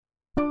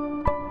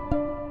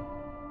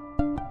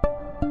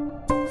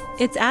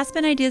It's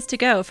Aspen Ideas to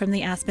Go from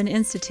the Aspen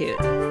Institute.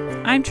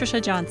 I'm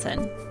Trisha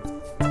Johnson.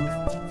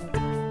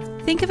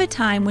 Think of a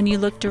time when you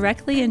look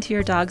directly into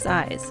your dog's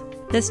eyes.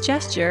 This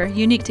gesture,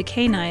 unique to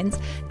canines,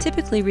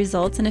 typically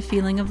results in a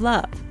feeling of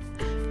love.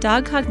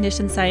 Dog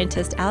cognition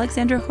scientist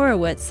Alexandra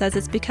Horowitz says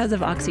it's because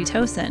of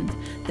oxytocin,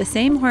 the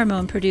same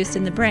hormone produced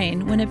in the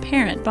brain when a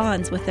parent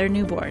bonds with their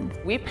newborn.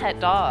 We pet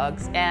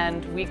dogs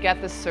and we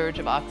get this surge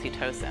of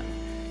oxytocin.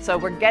 So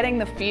we're getting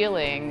the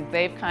feeling,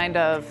 they've kind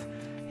of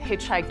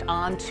hitchhiked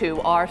onto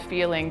our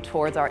feeling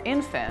towards our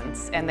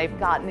infants, and they've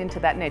gotten into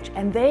that niche,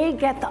 and they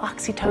get the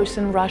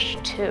oxytocin rush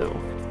too.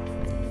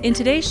 In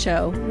today's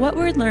show, what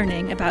we're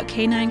learning about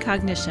canine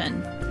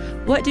cognition.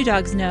 What do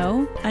dogs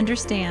know,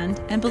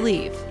 understand, and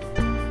believe?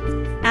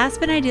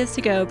 Aspen Ideas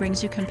to Go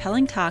brings you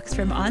compelling talks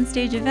from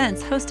onstage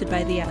events hosted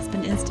by the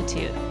Aspen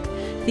Institute.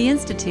 The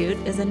Institute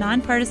is a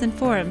nonpartisan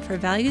forum for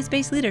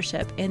values-based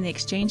leadership and the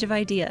exchange of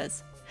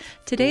ideas.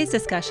 Today's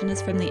discussion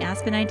is from the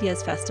Aspen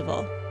Ideas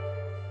Festival.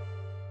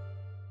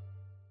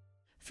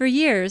 For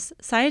years,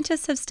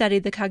 scientists have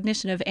studied the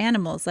cognition of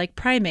animals like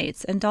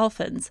primates and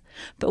dolphins.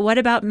 But what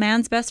about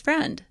man's best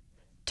friend?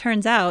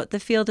 Turns out the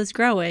field is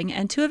growing,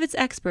 and two of its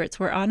experts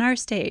were on our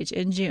stage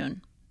in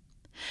June.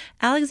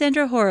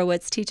 Alexandra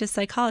Horowitz teaches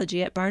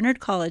psychology at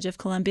Barnard College of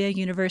Columbia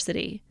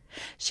University.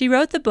 She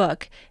wrote the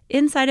book,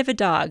 Inside of a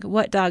Dog: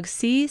 What Dogs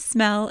See,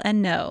 Smell,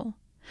 and Know.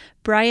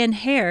 Brian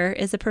Hare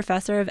is a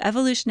professor of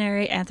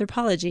evolutionary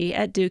anthropology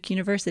at Duke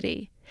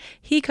University.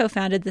 He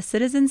co-founded the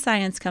citizen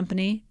science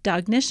company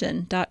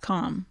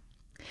Dognition.com.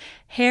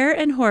 Hare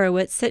and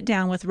Horowitz sit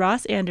down with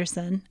Ross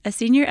Anderson, a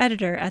senior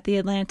editor at The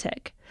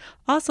Atlantic.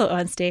 Also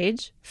on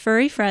stage,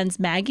 furry friends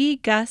Maggie,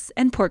 Gus,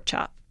 and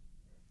Porkchop.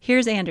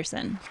 Here's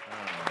Anderson.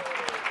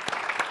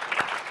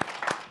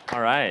 All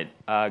right,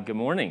 good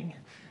morning.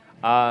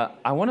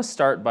 I want to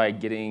start by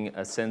getting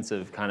a sense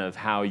of kind of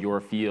how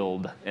your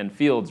field, and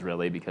fields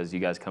really, because you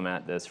guys come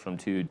at this from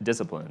two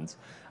disciplines,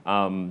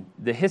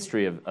 the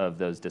history of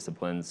those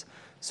disciplines.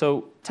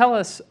 So tell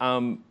us,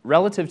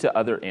 relative to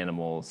other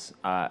animals,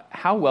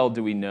 how well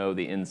do we know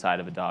the inside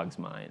of a dog's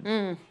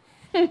mind?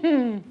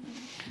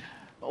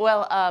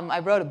 Well, I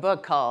wrote a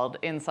book called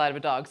Inside of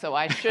a Dog, so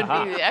I should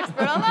be the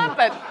expert on that,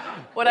 but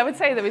what I would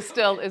say that we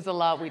still is a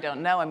lot we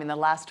don't know. I mean, the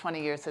last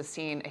 20 years has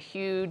seen a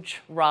huge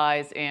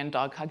rise in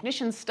dog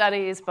cognition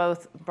studies.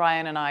 Both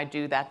Brian and I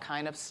do that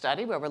kind of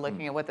study where we're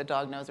looking at what the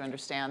dog knows or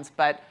understands,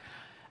 but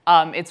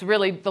it's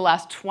really the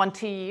last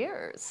 20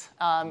 years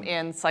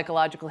in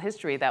psychological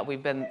history that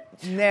we've been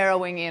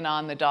narrowing in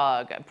on the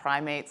dog.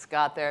 Primates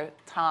got their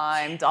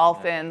time,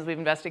 dolphins we've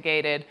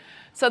investigated.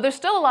 So there's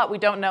still a lot we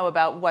don't know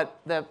about what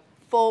the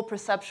full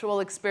perceptual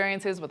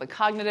experience is, what the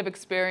cognitive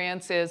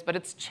experience is, but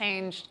it's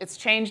changed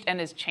and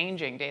is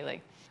changing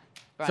daily.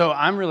 Brian. So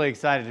I'm really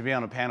excited to be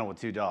on a panel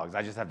with two dogs.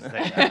 I just have to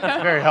say that.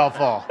 It's very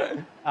helpful.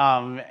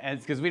 And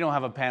it's because we don't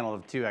have a panel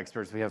of two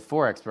experts, we have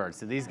four experts.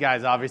 So these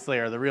guys obviously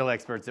are the real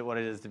experts at what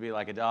it is to be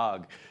like a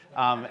dog.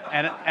 And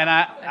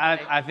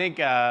I think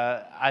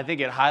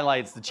it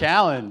highlights the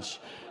challenge.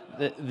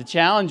 The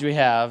challenge we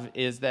have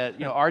is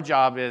that our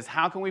job is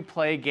how can we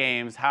play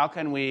games, how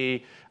can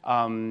we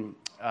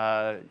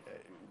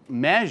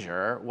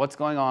measure what's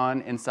going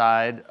on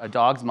inside a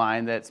dog's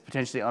mind that's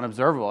potentially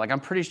unobservable. Like, I'm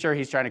pretty sure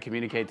he's trying to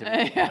communicate to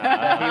me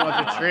that he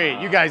wants a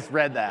treat. You guys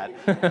read that.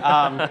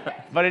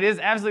 But it is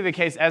absolutely the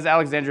case, as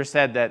Alexandra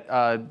said, that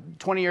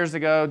 20 years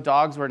ago,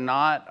 dogs were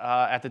not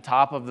at the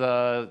top of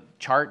the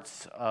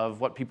charts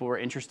of what people were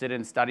interested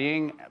in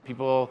studying.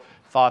 People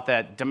thought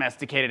that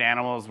domesticated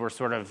animals were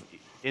sort of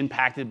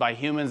impacted by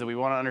humans, and we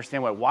want to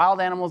understand what wild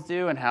animals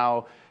do and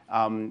how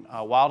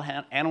wild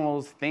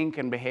animals think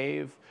and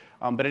behave.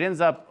 But it ends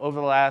up over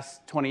the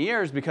last 20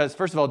 years because,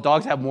 first of all,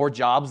 dogs have more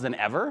jobs than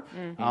ever.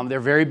 Mm-hmm. They're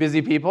very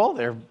busy people.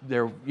 They're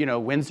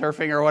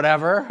windsurfing or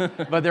whatever.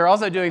 But they're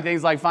also doing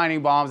things like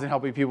finding bombs and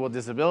helping people with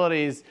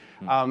disabilities.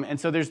 And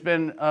so there's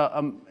been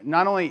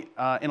not only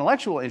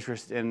intellectual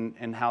interest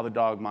in how the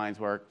dog minds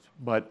work,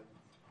 but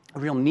a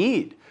real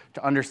need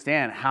to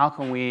understand how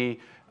can we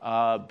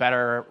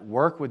better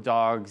work with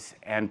dogs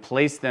and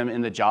place them in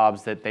the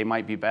jobs that they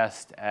might be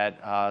best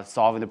at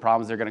solving the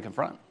problems they're going to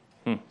confront.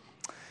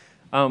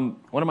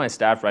 One of my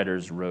staff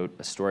writers wrote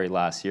a story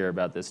last year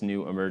about this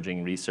new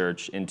emerging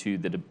research into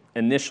the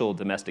initial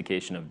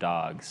domestication of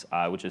dogs,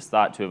 which is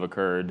thought to have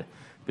occurred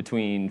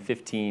between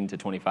 15 to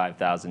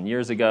 25,000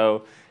 years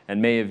ago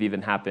and may have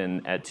even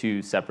happened at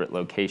two separate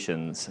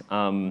locations.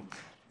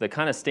 The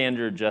kind of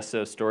standard just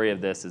so story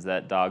of this is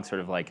that dogs sort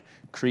of like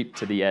creep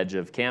to the edge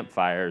of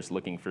campfires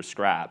looking for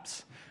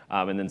scraps,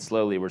 and then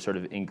slowly we're sort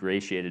of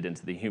ingratiated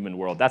into the human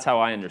world. That's how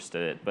I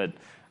understood it, but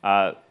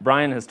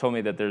Brian has told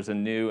me that there's a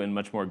new and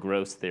much more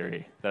gross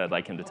theory that I'd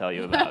like him to tell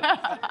you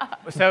about.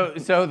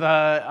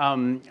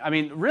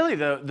 Really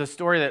the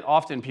story that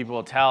often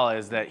people tell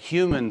is that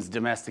humans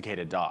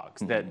domesticated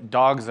dogs, that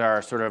dogs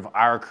are sort of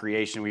our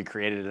creation. We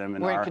created them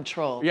in We're in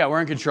control. Yeah,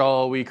 we're in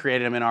control. We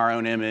created them in our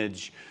own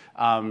image.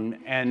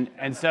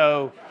 And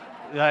so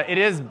It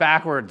is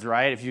backwards,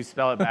 right? If you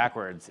spell it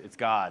backwards, it's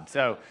God.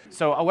 So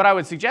what I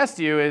would suggest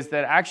to you is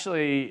that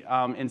actually,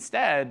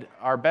 instead,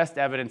 our best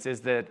evidence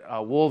is that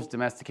wolves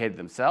domesticated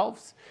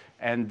themselves,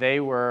 and they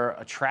were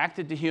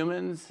attracted to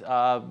humans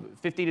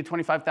 50 to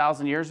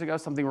 25,000 years ago.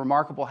 Something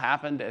remarkable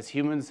happened as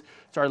humans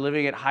started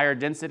living at higher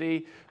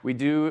density. We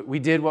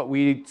did what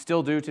we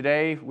still do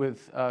today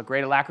with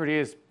great alacrity,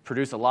 is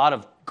produce a lot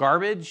of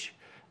garbage.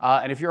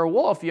 And if you're a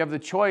wolf, you have the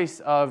choice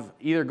of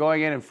either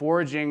going in and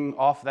foraging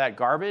off that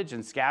garbage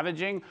and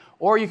scavenging,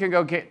 or you can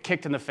go get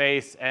kicked in the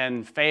face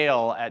and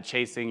fail at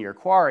chasing your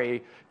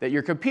quarry that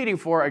you're competing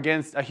for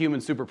against a human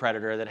super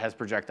predator that has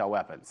projectile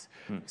weapons.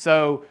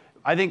 So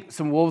I think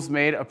some wolves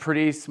made a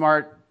pretty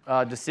smart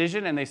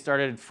decision, and they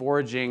started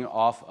foraging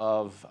off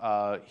of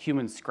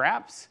human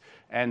scraps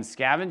and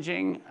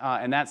scavenging,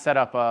 and that set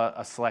up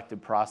a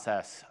selective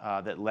process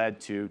that led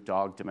to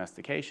dog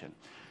domestication.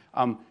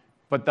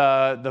 But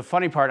the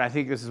funny part, I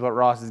think this is what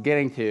Ross is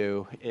getting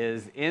to,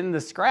 is in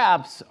the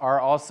scraps are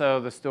also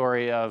the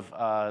story of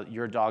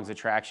your dog's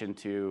attraction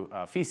to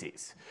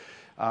feces.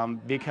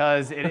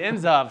 Because it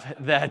ends up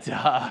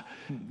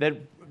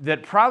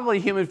that probably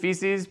human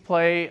feces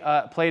played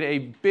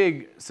a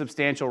big,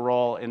 substantial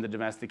role in the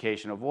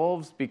domestication of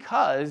wolves,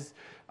 because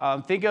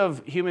think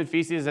of human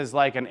feces as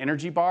like an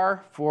energy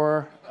bar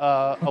for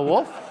a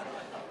wolf.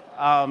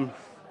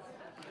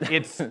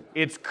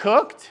 It's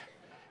cooked,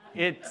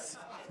 it's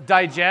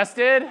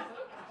digested,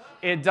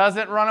 it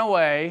doesn't run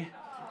away,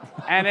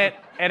 and it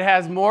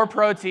has more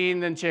protein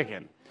than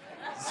chicken.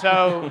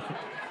 So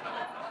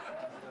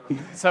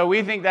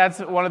we think that's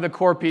one of the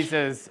core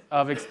pieces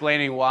of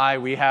explaining why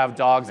we have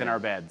dogs in our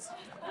beds.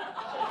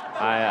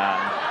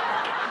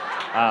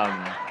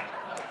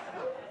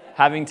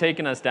 Having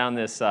taken us down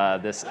this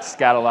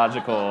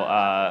scatological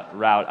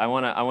route, I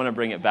want to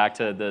bring it back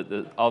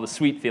to all the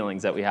sweet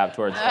feelings that we have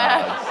towards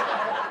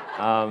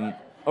dogs.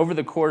 Over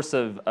the course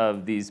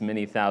of these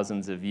many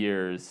thousands of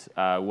years,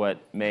 what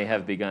may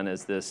have begun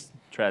as this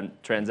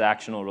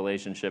transactional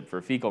relationship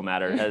for fecal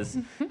matter has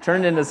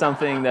turned into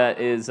something that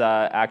is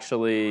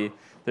actually,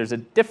 there's a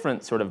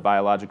different sort of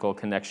biological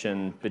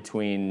connection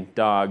between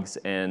dogs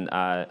and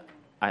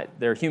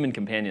they're human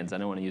companions. I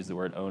don't want to use the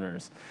word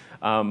owners.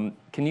 Can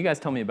you guys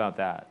tell me about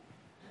that?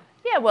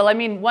 Yeah, well, I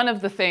mean, one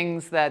of the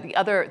things that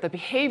the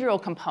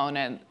behavioral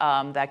component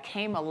that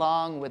came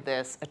along with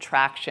this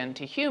attraction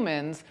to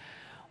humans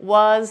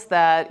was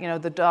that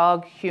the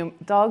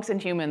dogs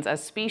and humans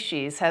as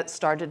species had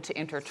started to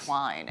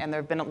intertwine, and there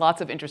have been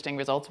lots of interesting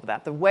results with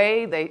that. The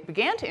way they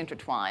began to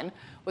intertwine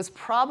was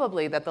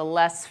probably that the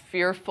less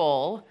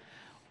fearful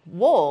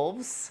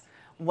wolves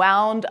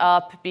wound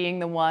up being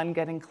the one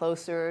getting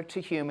closer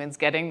to humans,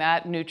 getting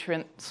that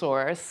nutrient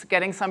source,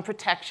 getting some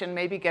protection,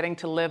 maybe getting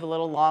to live a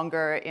little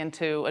longer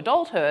into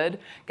adulthood,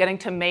 getting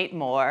to mate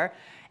more.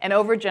 And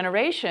over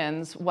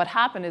generations, what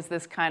happened is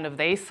this kind of,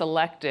 they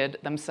selected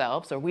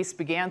themselves, or we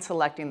began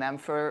selecting them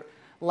for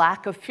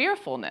lack of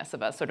fearfulness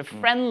of us, sort of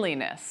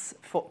friendliness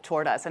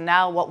toward us. And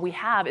now what we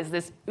have is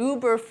this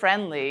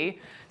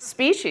uber-friendly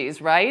species,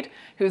 right,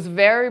 who's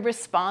very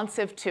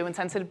responsive to and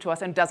sensitive to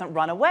us and doesn't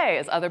run away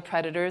as other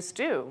predators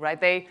do,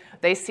 right?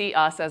 They see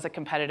us as a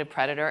competitive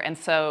predator, and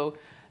so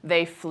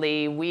they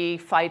flee, we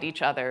fight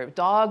each other.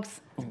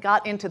 Dogs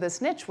got into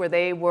this niche where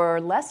they were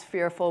less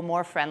fearful,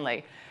 more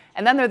friendly.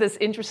 And then there's this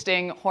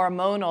interesting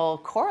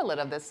hormonal correlate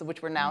of this,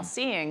 which we're now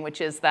seeing, which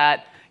is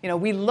that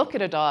we look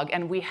at a dog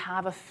and we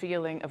have a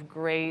feeling of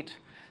great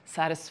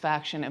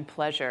satisfaction and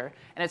pleasure.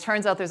 And it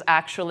turns out there's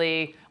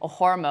actually a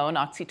hormone,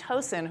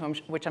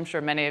 oxytocin, which I'm sure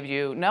many of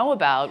you know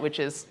about, which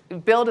is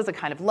billed as a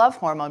kind of love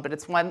hormone, but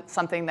it's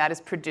something that is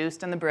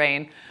produced in the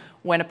brain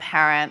when a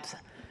parent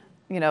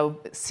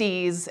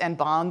sees and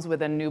bonds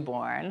with a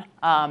newborn.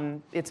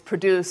 It's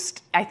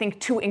produced, I think,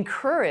 to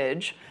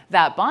encourage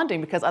that bonding,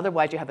 because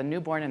otherwise you have a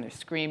newborn and they're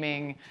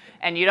screaming,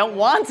 and you don't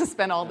want to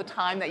spend all the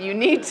time that you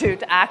need to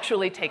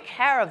actually take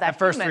care of that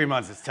first 3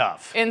 months is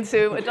tough.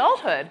 Into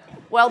adulthood.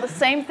 Well, the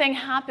same thing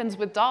happens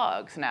with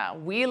dogs now.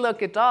 We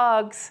look at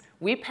dogs,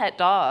 we pet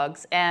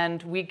dogs,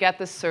 and we get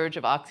this surge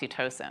of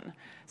oxytocin.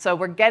 So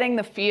we're getting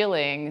the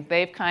feeling,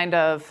 they've kind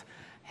of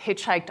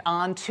hitchhiked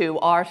onto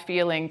our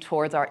feeling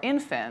towards our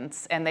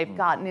infants, and they've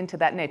gotten into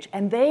that niche,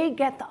 and they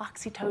get the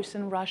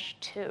oxytocin rush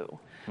too.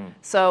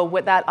 So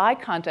with that eye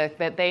contact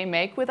that they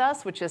make with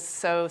us, which is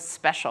so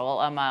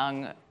special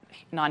among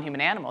non-human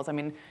animals, I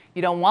mean,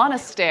 you don't want to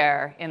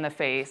stare in the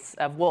face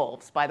of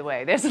wolves, by the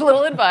way. There's a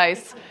little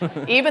advice.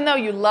 Even though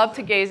you love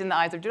to gaze in the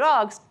eyes of your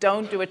dogs,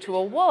 don't do it to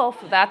a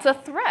wolf. That's a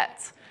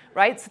threat,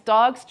 right? So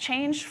dogs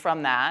change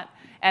from that.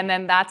 And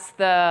then that's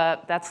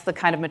the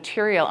kind of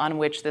material on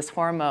which this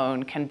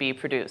hormone can be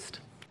produced.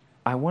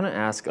 I want to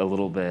ask a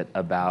little bit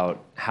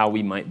about how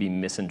we might be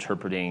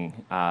misinterpreting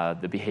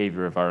the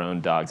behavior of our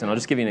own dogs. And I'll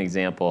just give you an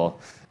example.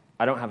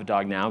 I don't have a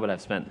dog now, but I've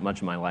spent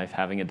much of my life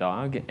having a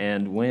dog.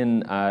 And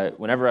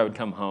whenever I would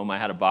come home, I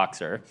had a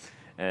boxer.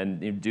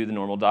 And you do the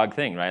normal dog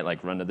thing, right?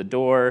 Like run to the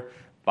door.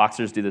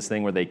 Boxers do this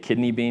thing where they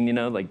kidney bean,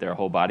 like their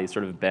whole body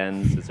sort of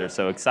bends as they're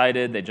so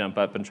excited. They jump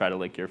up and try to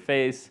lick your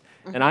face.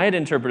 And I had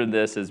interpreted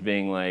this as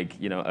being like,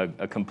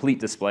 a complete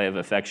display of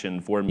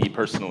affection for me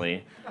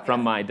personally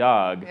from my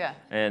dog. Yeah.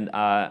 And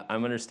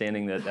I'm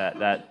understanding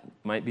that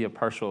might be a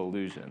partial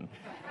illusion.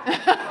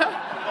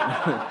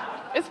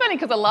 It's funny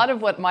because a lot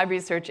of what my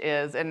research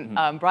is, and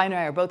Brian and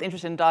I are both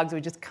interested in dogs,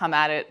 we just come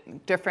at it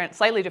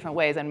slightly different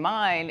ways. And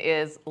mine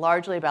is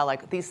largely about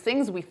like these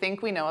things we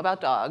think we know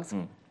about dogs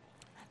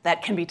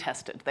that can be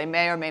tested. They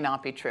may or may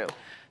not be true.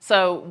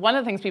 So one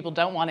of the things people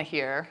don't want to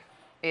hear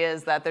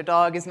is that their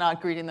dog is not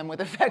greeting them with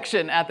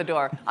affection at the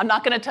door. I'm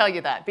not going to tell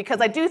you that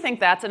because I do think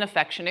that's an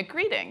affectionate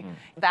greeting.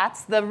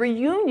 That's the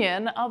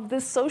reunion of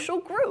this social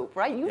group,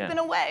 right? You've been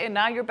away and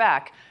now you're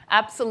back.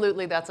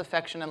 Absolutely, that's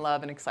affection and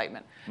love and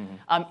excitement.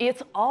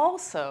 It's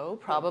also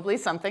probably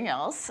something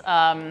else.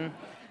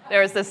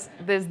 There's this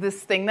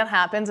thing that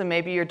happens, and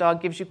maybe your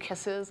dog gives you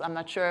kisses. I'm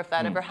not sure if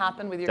that ever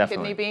happened with your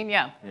kidney bean.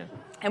 Yeah.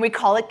 And we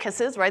call it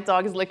kisses, right?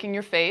 Dog is licking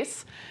your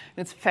face.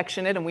 It's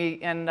affectionate,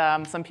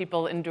 and some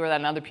people endure that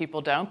and other people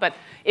don't. But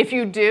if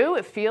you do,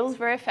 it feels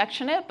very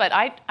affectionate. But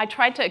I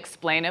tried to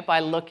explain it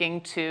by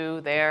looking to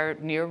their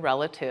near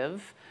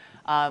relative,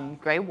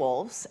 gray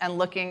wolves, and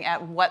looking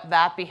at what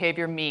that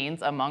behavior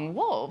means among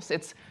wolves.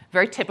 It's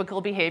very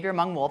typical behavior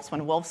among wolves.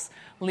 When wolves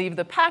leave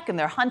the pack and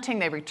they're hunting,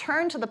 they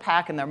return to the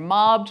pack and they're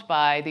mobbed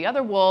by the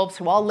other wolves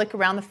who all lick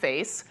around the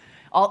face,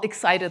 all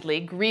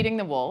excitedly greeting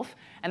the wolf.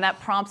 And that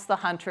prompts the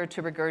hunter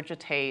to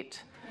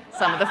regurgitate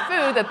some of the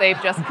food that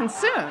they've just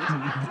consumed.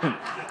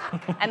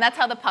 And that's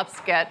how the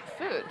pups get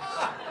food.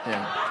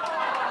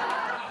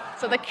 Yeah.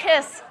 So the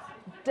kiss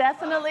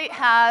definitely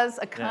has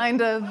a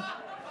kind of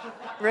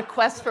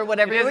request for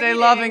whatever you're It is a eating.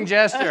 loving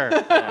gesture.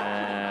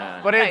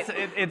 But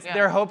it's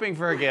they're hoping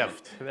for a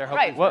gift. They're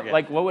hoping for a gift.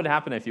 Like, what would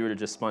happen if you were to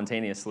just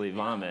spontaneously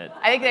vomit?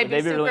 I think they'd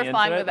be super really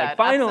fine into with it? that. Like,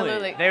 finally.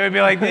 Absolutely. They would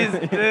be like,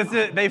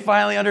 they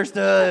finally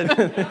understood.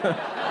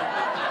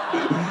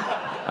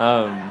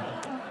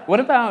 What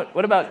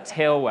about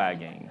tail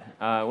wagging?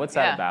 What's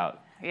that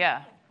about?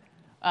 Yeah.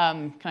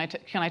 Can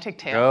I take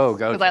tails?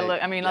 Go. Because I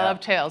love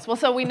tails. Well,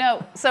 so we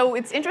know. So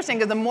it's interesting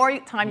because the more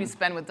time you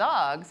spend with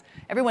dogs,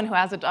 everyone who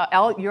has a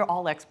dog, you're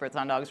all experts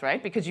on dogs,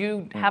 right? Because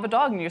you have a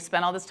dog and you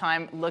spend all this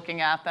time looking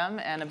at them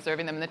and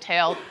observing them in the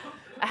tail.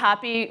 A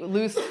happy,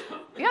 loose.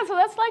 Yeah, so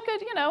that's like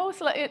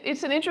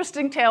it's an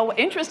interested tail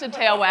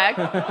wag.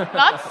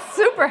 Not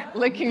super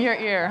licking your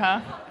ear, huh?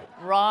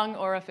 Wrong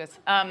orifice.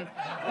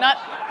 Not.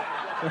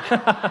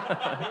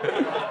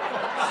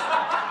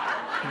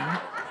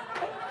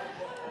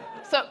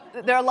 So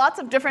there are lots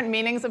of different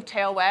meanings of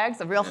tail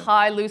wags. A real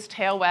high, loose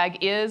tail wag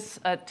is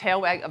a tail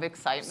wag of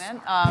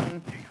excitement.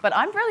 But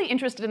I'm really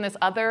interested in this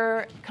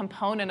other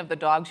component of the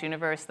dog's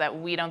universe that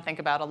we don't think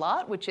about a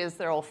lot, which is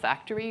their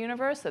olfactory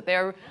universe, that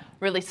they're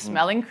really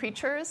smelling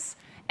creatures.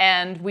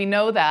 And we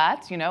know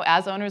that,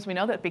 as owners, we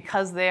know that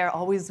because they're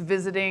always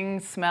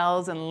visiting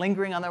smells and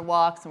lingering on their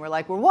walks, and we're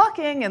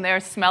walking, and they're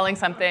smelling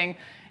something,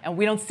 and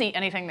we don't see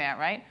anything there,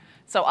 right?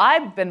 So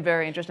I've been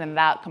very interested in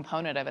that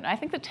component of it. And I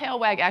think the tail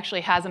wag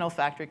actually has an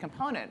olfactory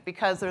component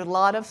because there's a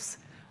lot of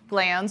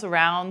glands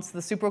around the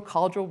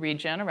supracaudal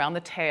region, around the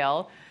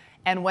tail.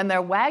 And when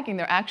they're wagging,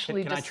 they're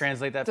actually Can I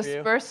translate that for you?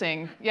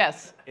 dispersing.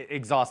 Yes.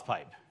 Exhaust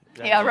pipe.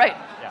 Yeah, right.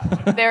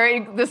 Yeah. They're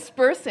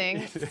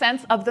dispersing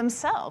sense of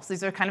themselves.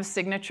 These are kind of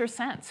signature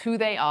scents, who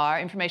they are,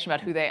 information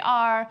about who they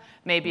are,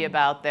 maybe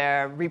about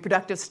their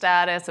reproductive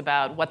status,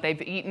 about what they've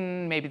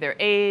eaten, maybe their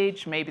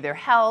age, maybe their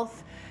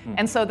health.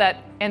 And so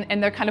that,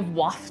 and they're kind of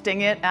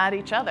wafting it at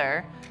each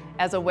other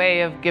as a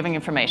way of giving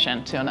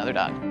information to another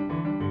dog.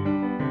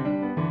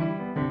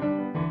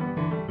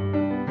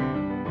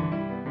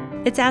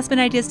 It's Aspen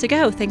Ideas to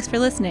Go. Thanks for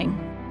listening.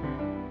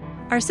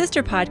 Our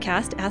sister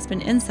podcast,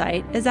 Aspen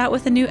Insight, is out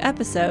with a new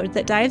episode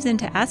that dives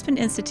into Aspen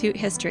Institute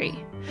history.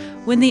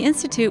 When the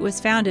Institute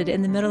was founded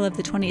in the middle of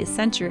the 20th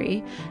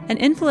century, an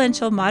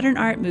influential modern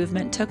art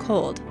movement took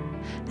hold.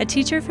 A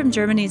teacher from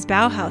Germany's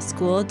Bauhaus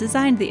School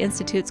designed the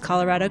Institute's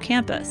Colorado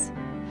campus.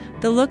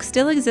 The look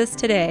still exists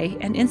today,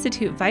 and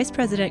Institute Vice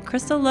President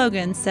Crystal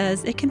Logan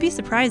says it can be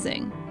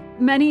surprising.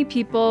 Many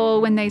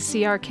people, when they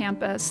see our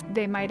campus,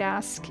 they might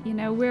ask,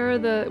 where are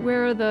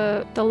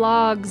the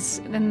logs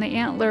and the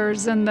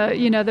antlers and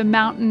the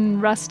mountain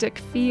rustic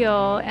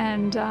feel?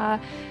 And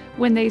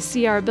when they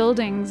see our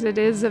buildings, it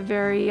is a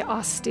very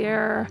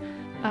austere,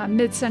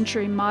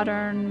 mid-century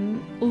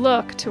modern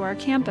look to our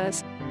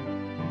campus.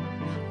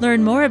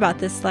 Learn more about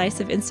this slice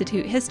of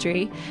Institute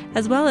history,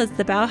 as well as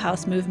the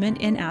Bauhaus movement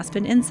in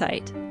Aspen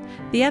Insight.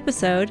 The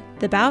episode,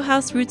 The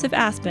Bauhaus Roots of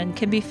Aspen,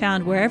 can be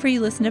found wherever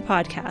you listen to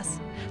podcasts.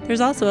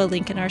 There's also a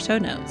link in our show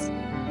notes.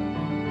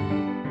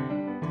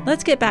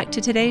 Let's get back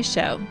to today's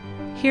show.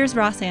 Here's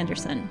Ross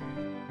Anderson.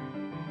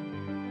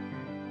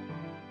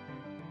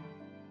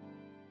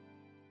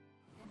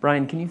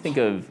 Brian, can you think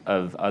of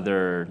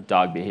other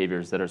dog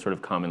behaviors that are sort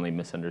of commonly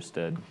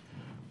misunderstood?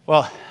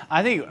 Well,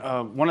 I think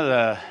one of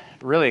the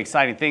really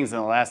exciting things in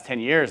the last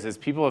 10 years is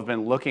people have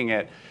been looking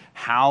at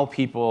how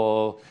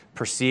people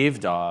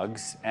perceive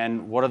dogs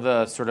and what are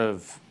the sort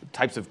of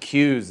types of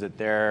cues that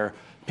they're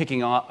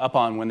picking up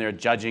on when they're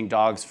judging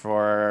dogs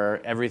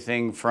for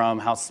everything from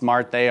how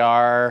smart they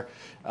are,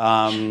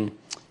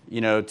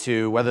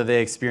 to whether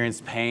they experience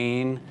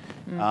pain.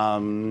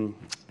 And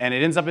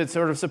it ends up it's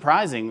sort of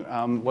surprising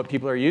what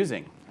people are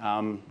using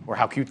or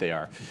how cute they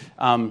are.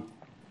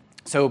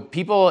 So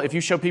people, if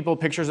you show people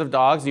pictures of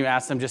dogs and you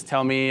ask them, just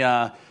tell me,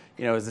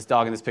 is this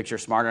dog in this picture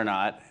smart or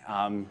not?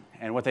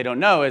 And what they don't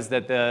know is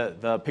that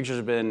the pictures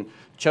have been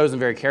chosen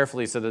very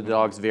carefully so the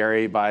dogs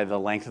vary by the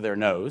length of their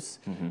nose.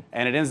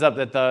 And it ends up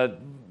that the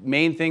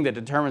main thing that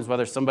determines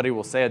whether somebody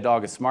will say a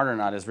dog is smart or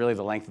not is really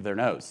the length of their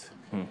nose.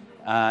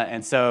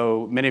 And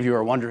so many of you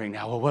are wondering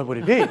now, well, what would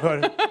it be?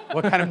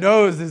 What kind of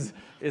nose is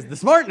the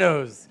smart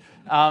nose?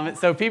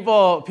 So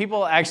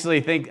people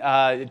actually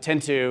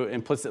tend to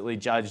implicitly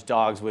judge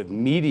dogs with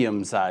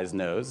medium-sized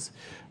nose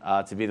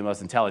to be the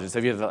most intelligent. So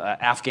if you have an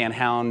Afghan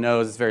hound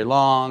nose that's very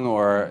long,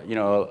 or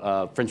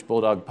a French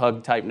bulldog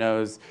pug type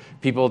nose,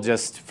 people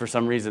just for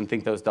some reason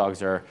think those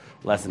dogs are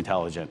less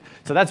intelligent.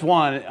 So that's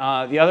one.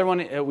 The other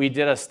one, we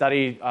did a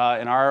study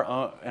in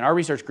our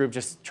research group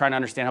just trying to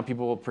understand how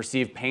people will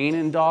perceive pain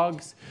in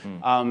dogs,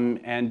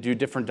 and do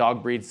different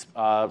dog breeds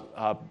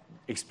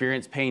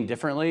experience pain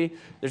differently.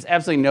 There's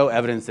absolutely no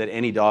evidence that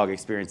any dog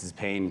experiences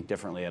pain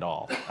differently at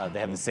all. They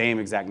have the same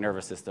exact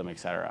nervous system, et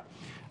cetera.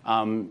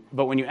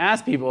 But when you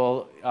ask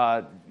people,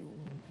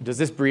 does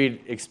this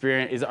breed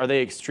are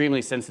they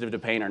extremely sensitive to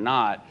pain or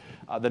not?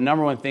 The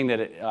number one thing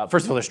that,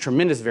 first of all, there's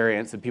tremendous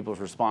variance in people's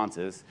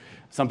responses.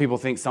 Some people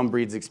think some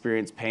breeds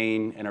experience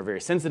pain and are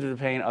very sensitive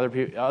to pain,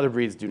 other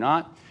breeds do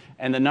not.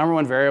 And the number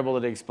one variable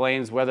that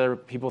explains whether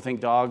people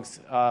think dogs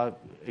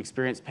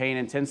experience pain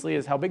intensely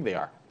is how big they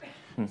are.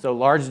 So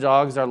large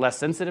dogs are less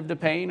sensitive to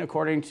pain,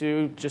 according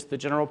to just the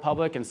general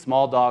public, and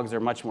small dogs are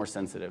much more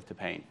sensitive to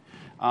pain.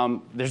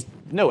 There's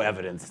no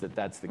evidence that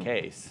that's the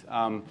case.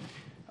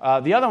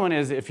 The other one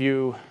is if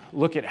you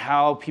look at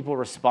how people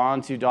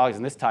respond to dogs,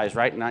 and this ties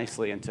right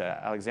nicely into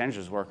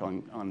Alexandra's work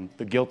on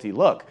the guilty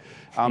look.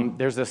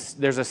 There's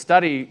a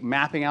study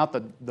mapping out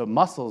the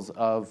muscles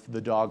of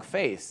the dog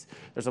face.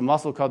 There's a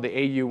muscle called the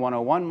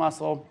AU101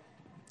 muscle.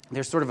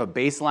 There's sort of a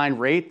baseline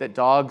rate that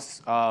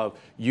dogs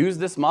use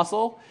this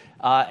muscle,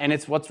 and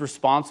it's what's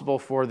responsible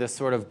for this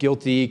sort of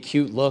guilty,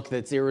 cute look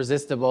that's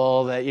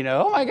irresistible, that,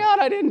 oh my God,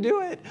 I didn't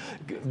do it,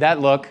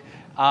 that look.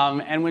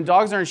 And when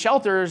dogs are in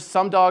shelters,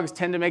 some dogs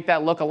tend to make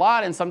that look a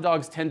lot, and some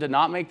dogs tend to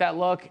not make that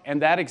look,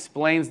 and that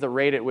explains the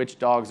rate at which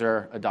dogs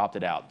are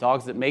adopted out.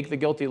 Dogs that make the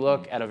guilty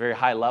look at a very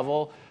high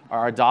level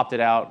are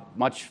adopted out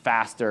much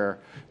faster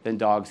than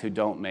dogs who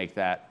don't make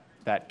that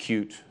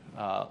cute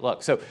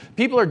look. So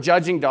people are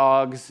judging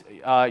dogs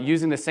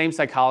using the same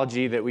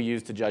psychology that we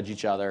use to judge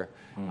each other.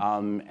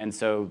 And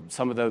so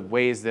some of the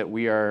ways that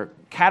we are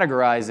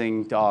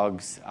categorizing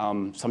dogs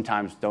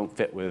sometimes don't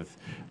fit with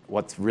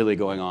what's really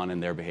going on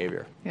in their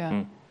behavior.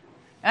 Yeah.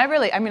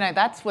 And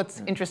that's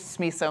what interests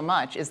me so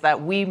much, is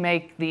that we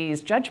make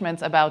these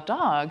judgments about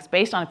dogs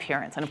based on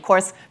appearance. And of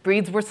course,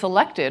 breeds were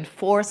selected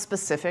for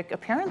specific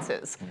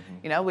appearances.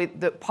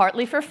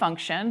 Partly for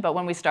function, but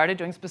when we started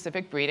doing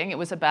specific breeding, it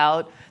was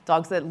about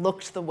dogs that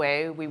looked the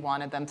way we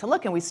wanted them to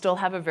look. And we still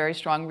have a very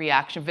strong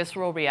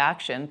visceral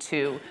reaction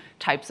to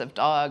types of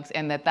dogs,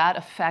 and that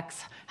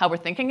affects how we're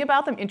thinking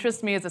about them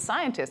interests me as a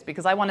scientist,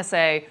 because I want to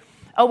say,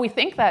 oh, we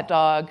think that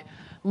dog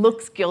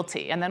looks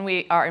guilty, and then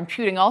we are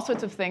imputing all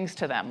sorts of things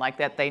to them, like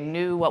that they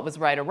knew what was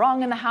right or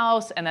wrong in the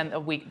house, and then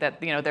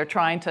they're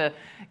trying to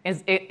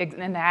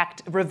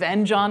enact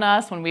revenge on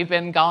us when we've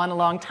been gone a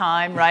long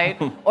time, right?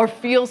 Or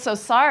feel so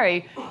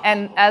sorry.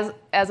 And as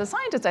a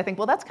scientist, I think,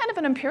 well, that's kind of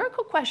an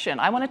empirical question.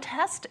 I want to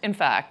test, in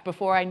fact,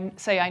 before I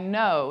say I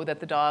know that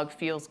the dog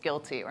feels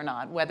guilty or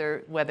not,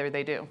 whether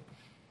they do.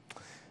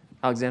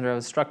 Alexandra, I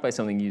was struck by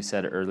something you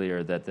said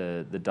earlier, that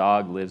the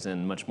dog lives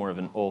in much more of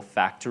an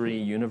olfactory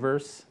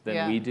universe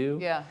than we do.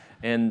 Yeah.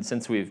 And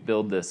since we've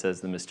billed this as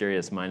the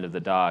mysterious mind of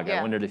the dog,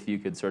 I wondered if you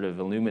could sort of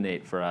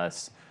illuminate for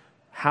us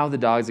how the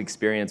dog's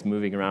experience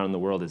moving around in the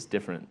world is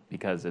different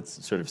because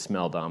it's sort of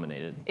smell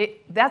dominated.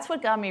 That's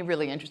what got me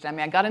really interested.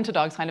 I got into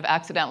dogs kind of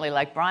accidentally,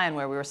 like Brian,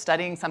 where we were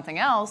studying something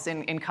else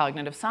in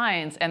cognitive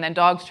science, and then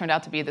dogs turned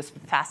out to be this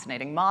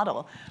fascinating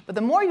model. But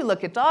the more you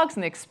look at dogs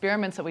and the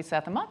experiments that we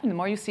set them up, and the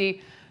more you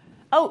see,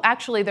 oh,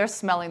 actually, they're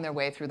smelling their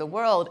way through the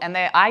world. And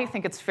I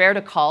think it's fair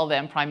to call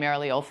them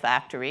primarily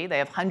olfactory. They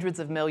have hundreds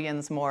of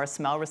millions more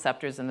smell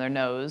receptors in their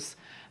nose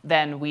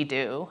than we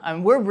do.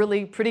 We're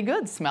really pretty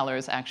good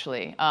smellers,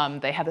 actually.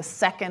 They have a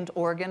second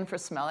organ for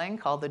smelling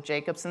called the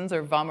Jacobson's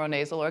or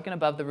vomeronasal organ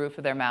above the roof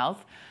of their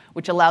mouth,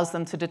 which allows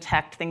them to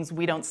detect things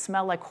we don't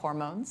smell, like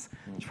hormones,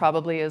 which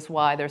probably is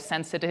why they're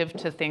sensitive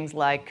to things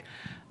like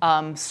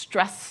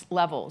stress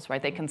levels,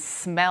 right? They can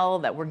smell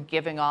that we're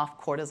giving off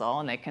cortisol,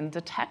 and they can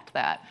detect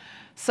that.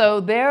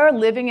 So they're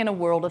living in a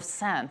world of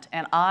scent,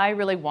 and I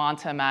really want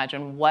to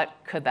imagine what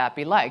could that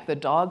be like. The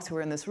dogs who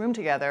are in this room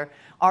together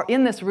are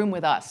in this room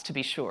with us, to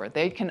be sure.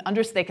 They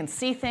can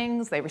see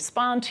things, they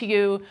respond to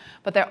you,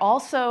 but they're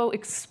also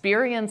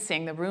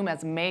experiencing the room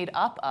as made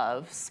up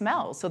of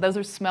smells. So those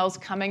are smells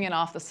coming in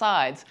off the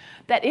sides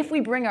that if we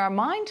bring our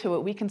mind to it,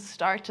 we can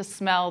start to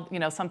smell,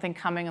 something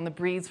coming on the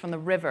breeze from the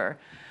river.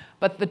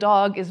 But the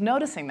dog is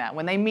noticing that.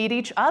 When they meet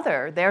each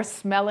other, they're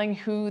smelling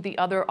who the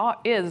other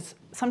is.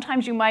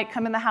 Sometimes you might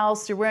come in the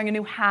house, you're wearing a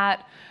new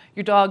hat,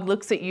 your dog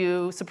looks at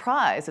you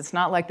surprised. It's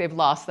not like they've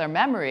lost their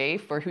memory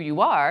for who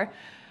you are.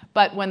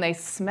 But when they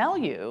smell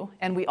you,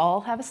 and we all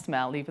have a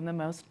smell, even the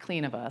most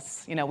clean of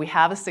us, we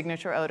have a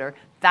signature odor,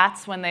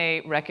 that's when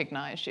they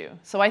recognize you.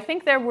 So I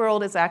think their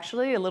world is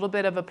actually a little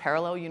bit of a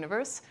parallel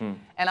universe.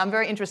 And I'm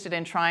very interested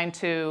in trying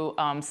to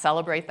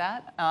celebrate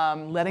that,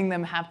 letting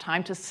them have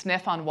time to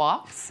sniff on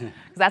walks.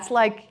 That's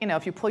like,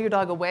 if you pull your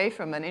dog away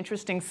from an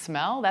interesting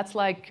smell, that's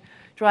like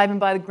driving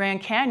by the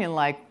Grand Canyon,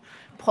 like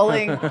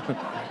pulling,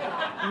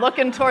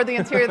 looking toward the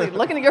interior,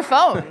 looking at your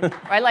phone,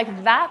 right?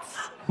 Like that's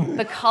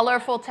the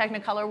colorful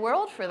Technicolor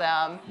world for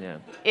them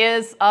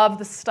is of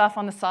the stuff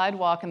on the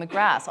sidewalk and the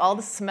grass. All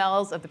the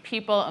smells of the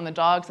people and the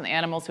dogs and the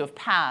animals who have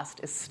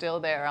passed is still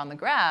there on the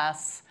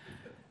grass.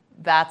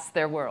 That's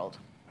their world.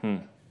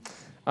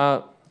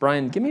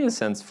 Brian, give me a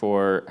sense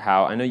for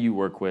how, I know you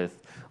work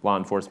with law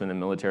enforcement and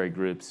military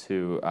groups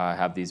who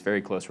have these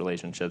very close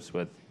relationships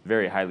with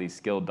very highly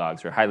skilled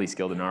dogs, or highly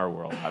skilled in our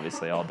world.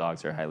 Obviously, all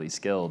dogs are highly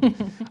skilled.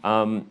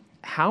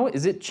 How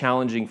is it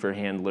challenging for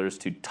handlers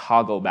to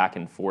toggle back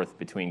and forth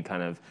between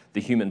kind of the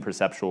human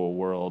perceptual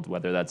world,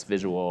 whether that's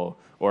visual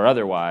or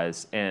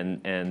otherwise,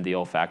 and the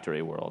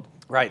olfactory world?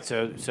 Right,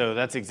 so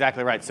that's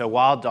exactly right. So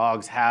while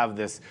dogs have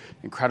this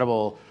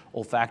incredible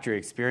olfactory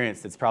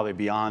experience that's probably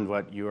beyond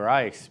what you or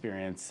I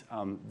experience,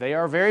 they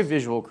are very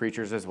visual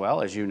creatures as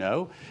well, as you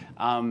know.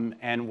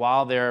 And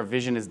while their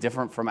vision is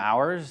different from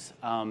ours,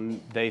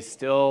 they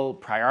still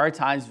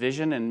prioritize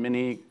vision in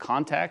many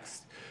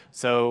contexts.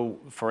 So,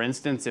 for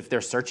instance, if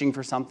they're searching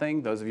for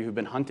something, those of you who've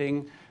been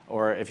hunting,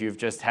 or if you've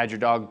just had your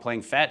dog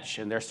playing fetch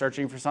and they're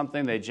searching for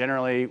something, they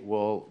generally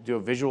will do a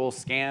visual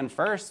scan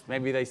first.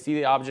 Maybe they see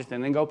the object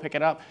and then go pick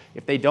it up.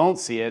 If they don't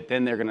see it,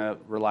 then they're going to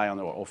rely on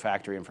the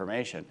olfactory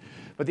information.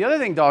 But the other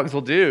thing dogs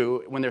will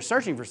do when they're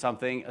searching for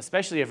something,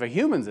 especially if a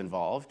human's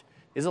involved,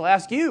 is they'll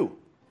ask you.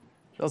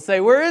 They'll say,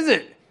 "Where is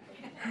it?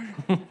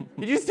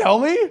 Did you tell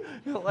me?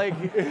 Like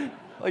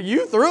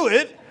you threw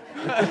it."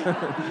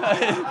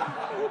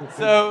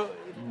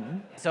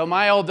 So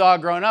my old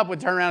dog growing up would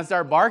turn around and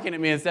start barking at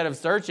me instead of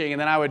searching, and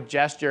then I would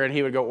gesture and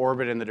he would go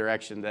orbit in the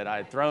direction that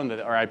I'd thrown,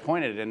 or I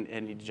pointed,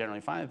 and he'd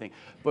generally find the thing.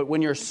 But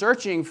when you're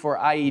searching for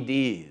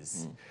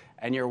IEDs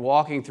and you're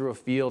walking through a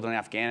field in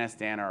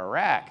Afghanistan or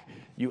Iraq,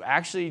 you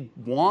actually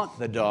want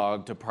the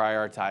dog to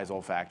prioritize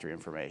olfactory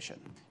information.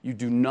 You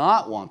do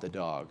not want the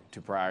dog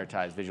to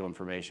prioritize visual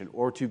information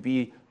or to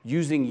be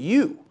using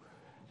you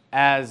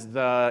as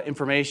the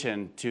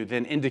information to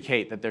then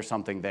indicate that there's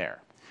something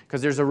there.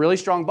 Because there's a really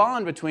strong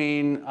bond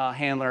between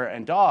handler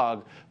and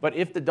dog, but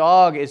if the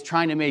dog is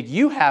trying to make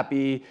you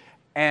happy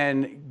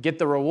and get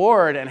the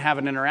reward and have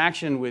an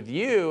interaction with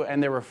you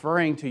and they're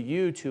referring to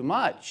you too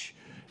much,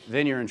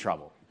 then you're in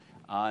trouble.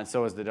 And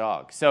so is the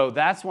dog. So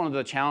that's one of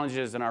the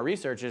challenges in our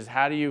research is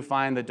how do you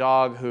find the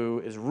dog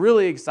who is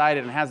really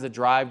excited and has the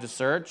drive to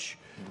search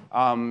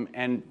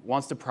and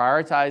wants to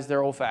prioritize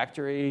their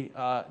olfactory,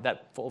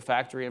 that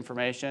olfactory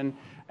information,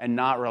 and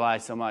not rely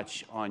so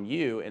much on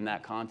you in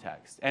that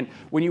context. And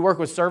when you work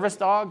with service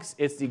dogs,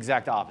 it's the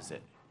exact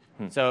opposite.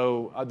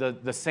 So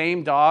the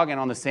same dog and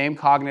on the same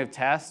cognitive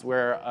test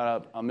where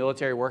a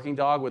military working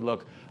dog would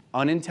look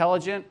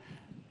unintelligent,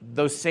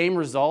 those same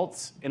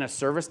results in a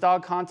service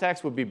dog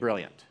context would be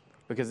brilliant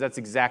because that's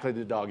exactly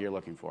the dog you're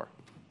looking for.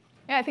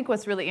 Yeah, I think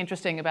what's really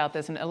interesting about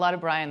this, and a lot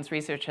of Brian's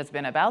research has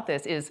been about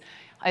this, is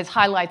it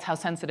highlights how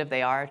sensitive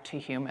they are to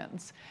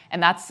humans.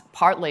 And that's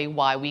partly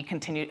why we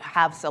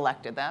have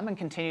selected them and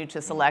continue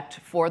to select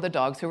for the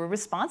dogs who are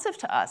responsive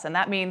to us. And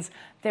that means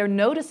they're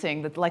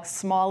noticing the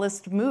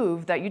smallest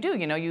move that you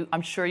do.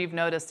 I'm sure you've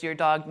noticed your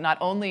dog not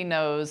only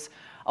knows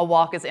a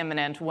walk is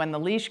imminent when the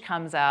leash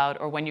comes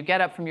out or when you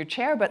get up from your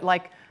chair, but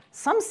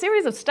some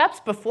series of steps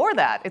before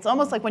that. It's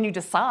almost like when you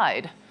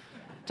decide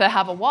to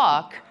have a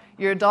walk,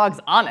 your dog's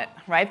on it,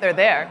 right? They're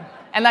there.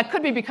 And that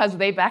could be because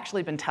they've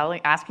actually been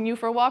asking you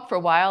for a walk for a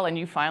while and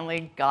you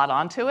finally got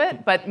onto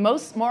it. But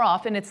more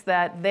often it's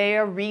that they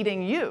are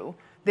reading you.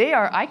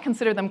 I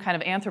consider them kind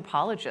of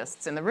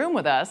anthropologists in the room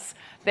with us.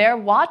 They're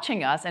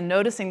watching us and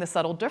noticing the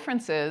subtle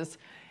differences.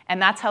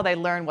 And that's how they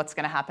learn what's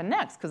going to happen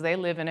next, because they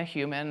live in a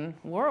human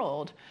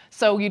world.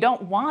 So you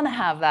don't want to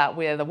have that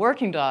with a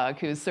working dog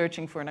who's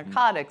searching for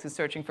narcotics, who's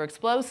searching for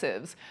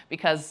explosives,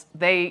 because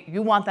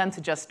you want them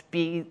to just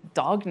be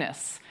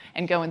dogness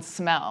and go and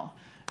smell.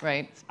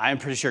 right? I'm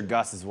pretty sure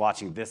Gus is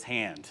watching this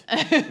hand.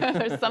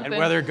 There's something. And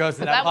whether it goes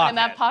to that one in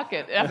that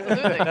pocket,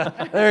 absolutely.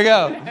 There you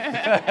go.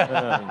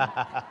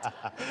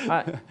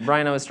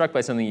 Brian, I was struck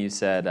by something you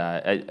said.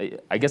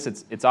 I guess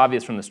it's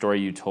obvious from the story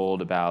you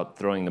told about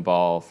throwing the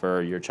ball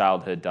for your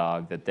childhood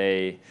dog that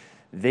they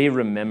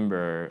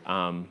remember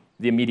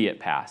the immediate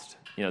past.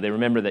 You know, they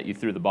remember that you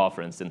threw the ball,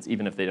 for instance,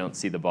 even if they don't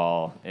see the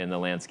ball in the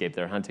landscape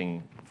they're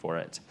hunting for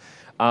it.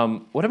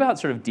 What about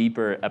sort of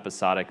deeper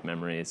episodic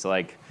memories?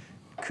 Like,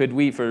 could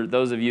we, for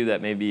those of you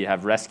that maybe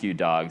have rescue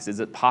dogs, is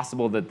it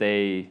possible that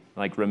they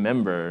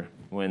remember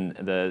when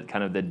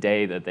the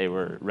day that they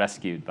were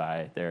rescued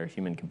by their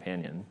human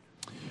companion?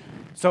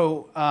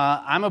 So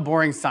I'm a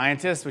boring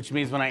scientist, which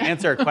means when I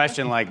answer a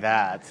question like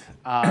that,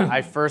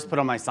 I first put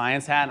on my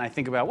science hat and I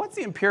think about what's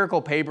the empirical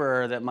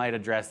paper that might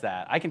address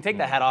that. I can take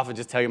the hat off and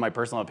just tell you my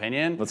personal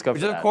opinion. Let's go for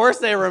that. Of course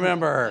they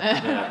remember.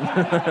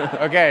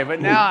 Okay,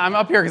 but now I'm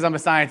up here because I'm a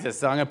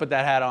scientist, so I'm going to put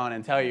that hat on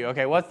and tell you,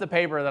 okay, what's the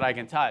paper that I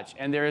can touch?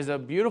 And there is a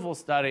beautiful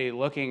study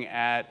looking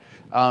at,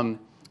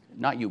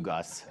 not you,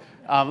 Gus,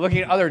 looking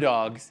at other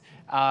dogs.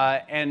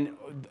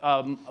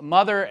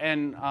 Mother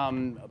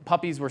and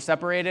puppies were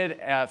separated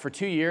for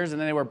 2 years, and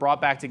then they were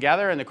brought back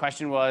together. And the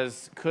question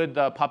was, could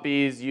the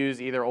puppies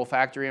use either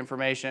olfactory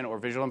information or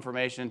visual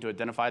information to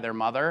identify their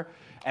mother,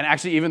 and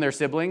actually even their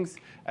siblings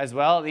as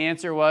well? The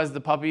answer was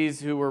the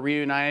puppies who were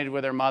reunited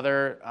with their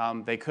mother,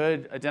 they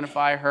could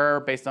identify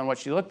her based on what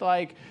she looked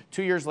like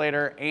 2 years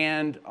later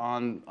and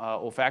on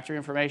olfactory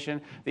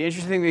information. The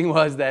interesting thing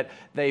was that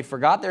they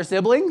forgot their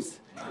siblings.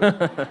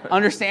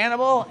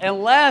 Understandable,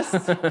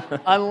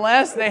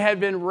 unless they had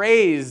been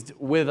raised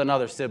with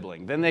another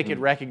sibling, then they could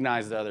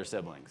recognize the other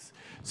siblings.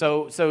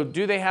 So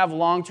do they have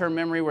long-term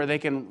memory where they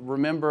can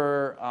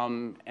remember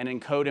and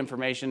encode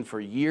information for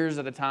years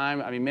at a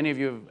time? I mean, many of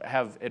you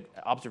have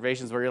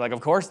observations where you're like,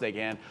 of course they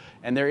can,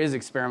 and there is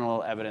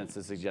experimental evidence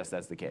to suggest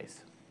that's the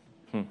case.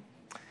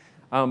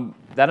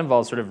 That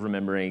involves sort of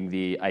remembering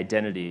the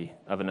identity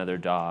of another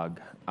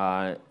dog.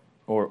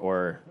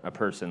 Or a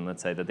person,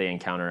 let's say, that they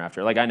encounter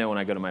after. Like I know when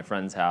I go to my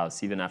friend's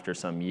house, even after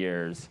some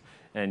years,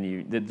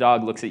 and the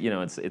dog looks at,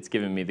 it's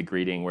giving me the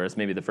greeting, whereas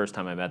maybe the first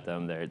time I met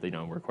them,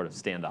 we're sort of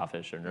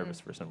standoffish or nervous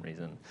for some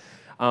reason.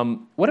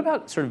 What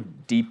about sort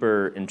of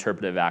deeper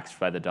interpretive acts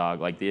by the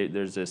dog? Like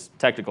there's this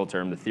technical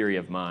term, the theory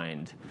of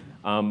mind.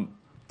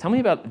 Tell me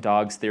about the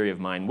dog's theory of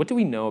mind. What do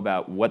we know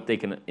about what they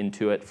can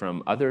intuit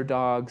from other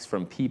dogs,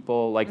 from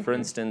people? Like, for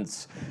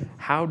instance,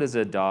 how does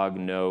a dog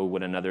know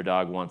when another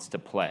dog wants to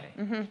play?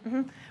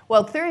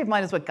 Well, theory of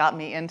mind is what got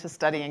me into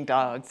studying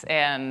dogs.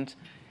 And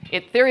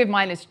theory of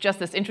mind is just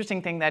this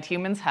interesting thing that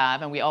humans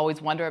have, and we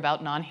always wonder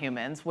about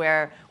non-humans,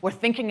 where we're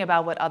thinking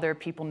about what other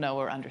people know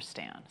or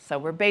understand. So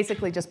we're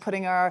basically just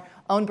putting our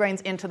own brains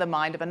into the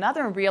mind of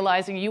another and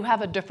realizing you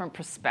have a different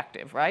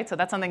perspective, right? So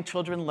that's something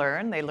children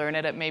learn. They learn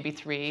it at maybe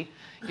 3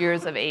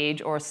 years of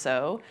age or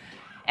so.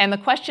 And the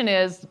question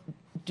is,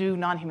 do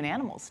non-human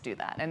animals do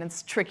that? And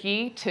it's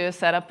tricky to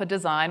set up a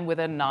design with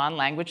a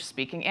non-language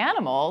speaking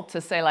animal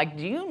to say, like,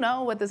 do you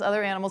know what this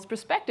other animal's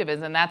perspective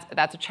is? And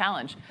that's a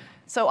challenge.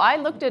 So I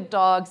looked at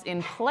dogs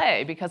in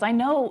play because I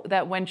know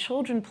that when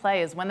children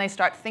play is when they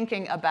start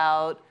thinking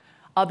about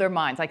other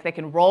minds. Like they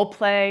can role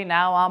play.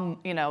 Now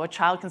a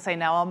child can say,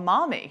 now I'm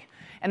mommy.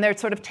 And they're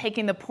sort of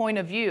taking the point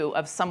of view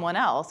of someone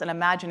else and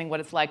imagining what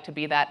it's like to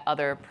be that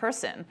other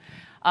person.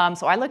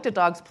 So I looked at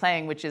dogs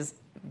playing, which is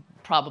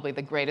probably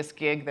the greatest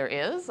gig there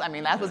is. I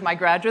mean, that was my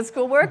graduate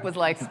school work, was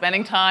like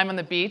spending time on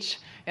the beach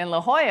in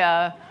La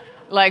Jolla,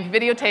 like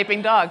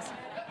videotaping dogs.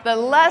 The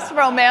less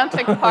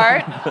romantic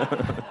part,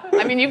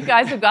 I mean, you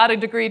guys have got a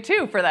degree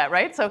too for that,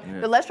 right? So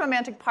the less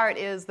romantic part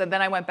is that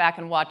then I went back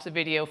and watched the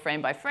video frame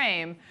by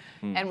frame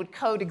and would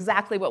code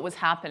exactly what was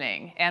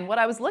happening. And what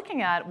I was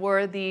looking at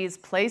were these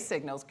play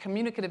signals,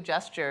 communicative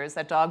gestures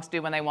that dogs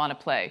do when they want to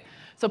play.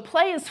 So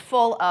play is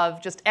full of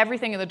just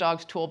everything in the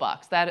dog's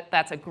toolbox.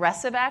 That's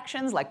aggressive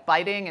actions like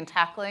biting and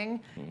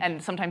tackling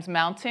and sometimes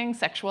mounting,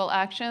 sexual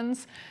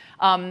actions.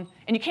 And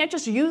you can't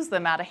just use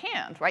them out of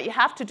hand, right? You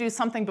have to do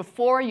something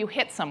before you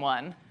hit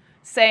someone,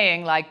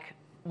 saying like,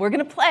 we're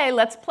going to play,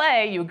 let's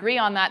play. You agree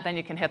on that, then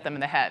you can hit them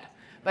in the head.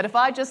 But if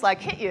I just like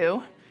hit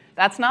you,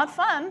 that's not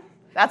fun.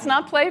 That's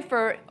not play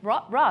for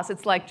Ross.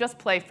 It's like, just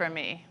play for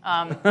me.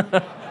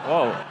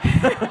 Whoa.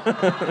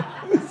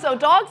 So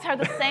dogs are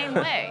the same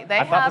way.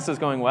 I thought this was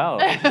going well.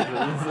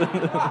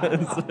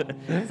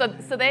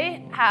 So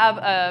they have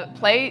a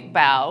play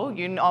bow.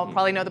 You all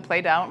probably know the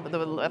play down,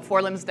 the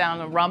forelimbs down,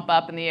 the rump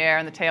up in the air,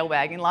 and the tail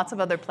wagging, lots of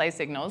other play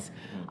signals.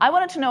 I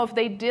wanted to know if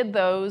they did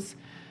those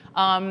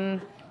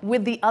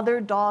with the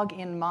other dog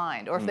in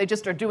mind, or if they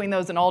just are doing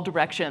those in all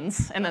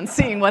directions and then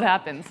seeing what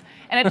happens.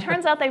 And it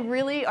turns out they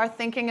really are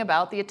thinking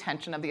about the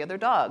attention of the other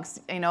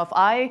dogs. You know, if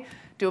I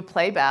do a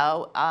play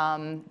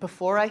bow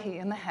before I hit you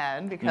in the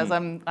head, because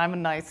I'm a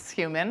nice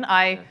human,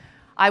 I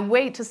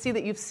wait to see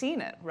that you've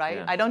seen it, right?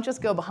 Yeah. I don't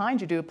just go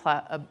behind you, do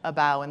a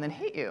bow, and then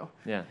hit you.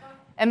 Yeah.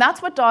 And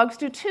that's what dogs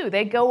do too.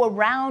 They go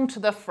around to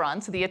the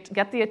front so they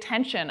get the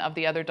attention of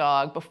the other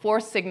dog before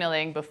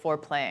signaling, before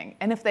playing.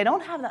 And if they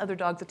don't have the other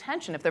dog's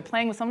attention, if they're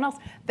playing with someone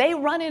else, they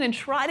run in and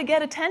try to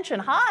get attention.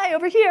 Hi,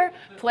 over here,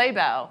 play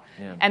bow.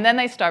 Yeah. And then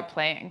they start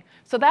playing.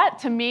 So that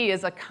to me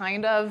is a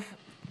kind of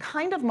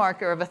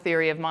marker of a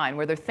theory of mind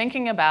where they're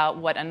thinking about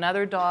what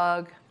another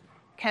dog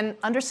can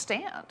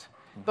understand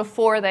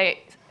before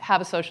they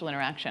have a social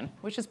interaction,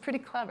 which is pretty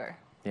clever.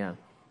 Yeah.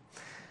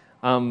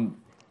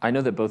 I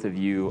know that both of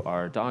you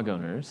are dog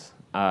owners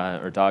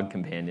or dog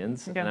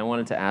companions, and I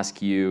wanted to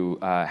ask you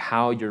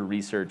how your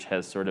research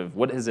has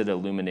what has it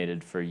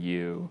illuminated for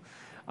you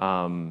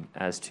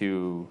as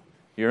to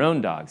your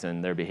own dogs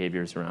and their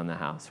behaviors around the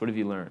house? What have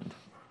you learned?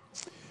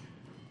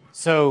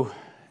 So,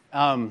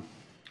 I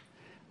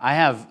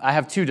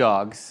have two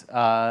dogs.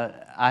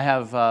 I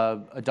have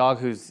a dog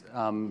who's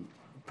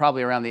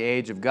probably around the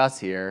age of Gus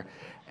here,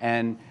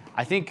 and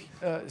I think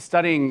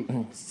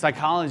studying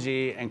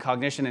psychology and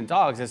cognition in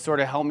dogs has sort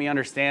of helped me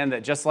understand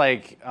that just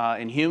like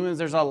in humans,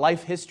 there's a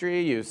life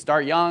history. You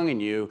start young and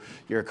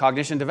your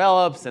cognition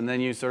develops, and then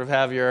you sort of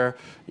have your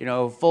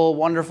full,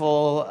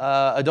 wonderful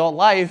adult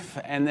life,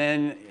 and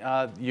then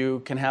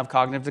you can have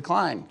cognitive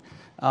decline.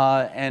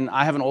 And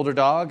I have an older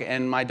dog,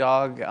 and my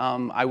dog,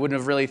 I wouldn't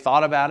have really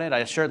thought about it.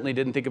 I certainly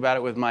didn't think about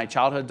it with my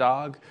childhood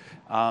dog,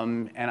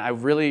 and I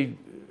really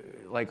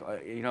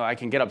I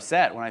can get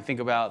upset when I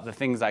think about the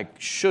things I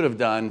should have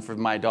done for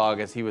my dog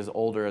as he was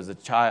older as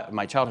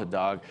my childhood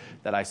dog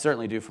that I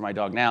certainly do for my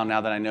dog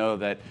now that I know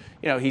that,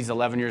 he's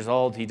 11 years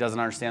old. He doesn't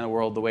understand the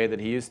world the way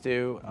that he used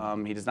to.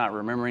 He does not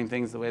remembering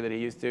things the way that he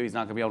used to. He's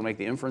not going to be able to make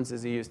the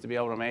inferences he used to be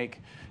able to make.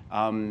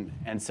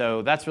 And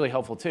so that's really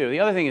helpful too. The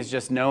other thing is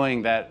just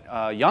knowing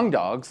that young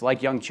dogs,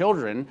 like young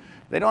children,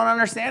 they don't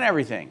understand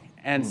everything.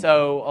 And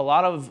so a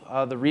lot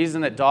of the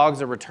reason that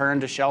dogs are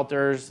returned to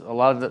shelters, a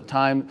lot of the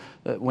time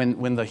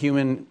when the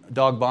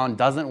human-dog bond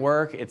doesn't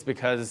work, it's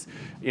because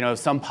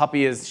some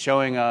puppy is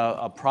showing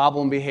a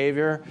problem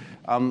behavior.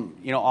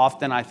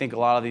 Often I think a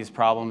lot of these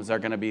problems are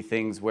going to be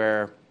things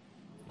where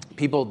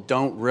people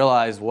don't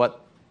realize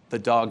what the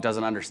dog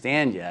doesn't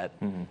understand yet,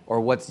 or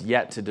what's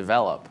yet to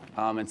develop.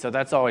 And so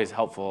that's always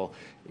helpful.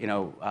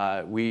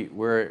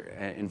 We're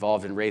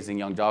involved in raising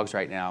young dogs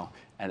right now,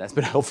 and that's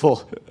been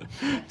helpful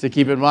to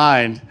keep in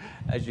mind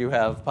as you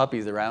have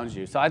puppies around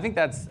you. So I think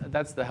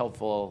that's the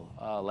helpful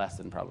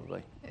lesson,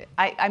 probably.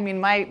 I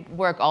mean, my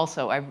work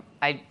also,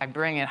 I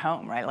bring it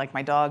home, right? Like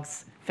my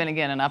dogs,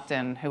 Finnegan and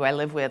Upton, who I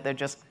live with, they're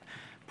just,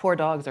 poor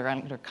dogs are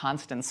under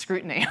constant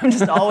scrutiny. I'm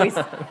just always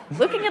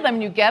looking at them,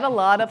 and you get a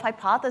lot of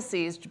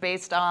hypotheses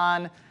based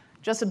on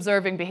just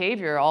observing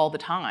behavior all the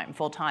time,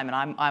 full time,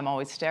 and I'm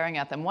always staring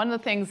at them. One of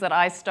the things that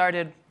I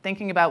started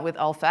thinking about with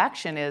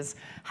olfaction is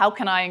how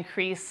can I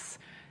increase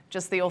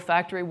just the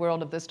olfactory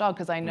world of this dog,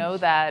 because I know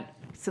that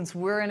since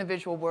we're in a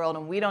visual world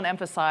and we don't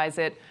emphasize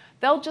it,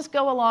 they'll just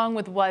go along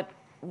with what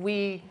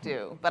we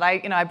do. But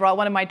I brought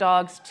one of my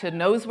dogs to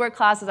nose work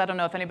classes. I don't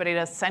know if anybody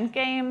does scent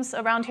games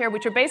around here,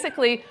 which are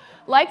basically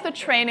like the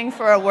training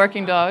for a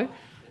working dog.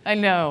 I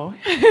know.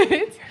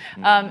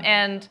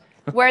 And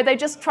where they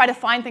just try to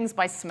find things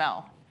by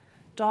smell.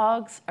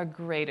 Dogs are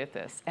great at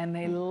this, and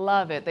they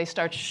love it. They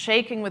start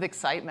shaking with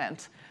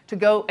excitement to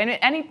go,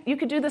 and you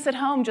could do this at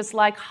home, just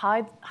like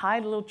hide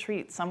a little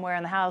treat somewhere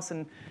in the house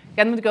and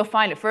get them to go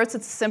find it. First,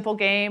 it's a simple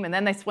game, and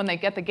then when they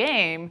get the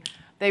game,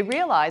 they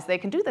realize they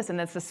can do this, and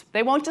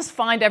they won't just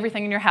find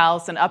everything in your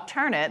house and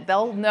upturn it.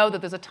 They'll know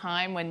that there's a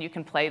time when you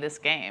can play this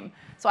game.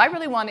 So I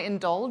really want to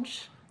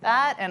indulge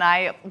that, and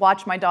I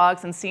watch my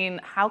dogs and seeing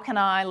how can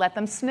I let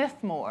them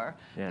sniff more.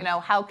 Yeah.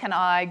 How can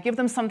I give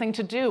them something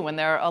to do when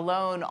they're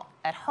alone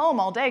at home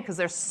all day because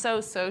they're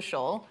so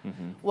social.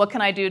 What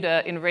can I do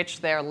to enrich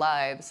their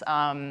lives?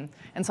 And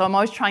so I'm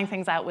always trying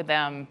things out with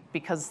them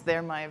because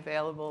they're my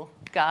available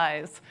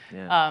guys.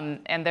 Yeah.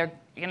 And they're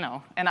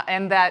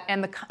and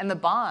the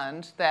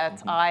bond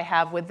that I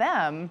have with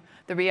them,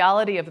 the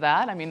reality of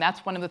that, I mean,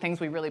 that's one of the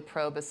things we really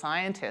probe as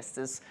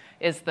scientists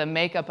is the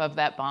makeup of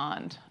that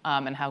bond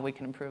and how we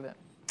can improve it.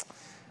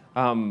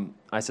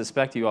 I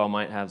suspect you all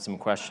might have some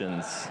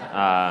questions,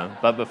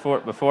 but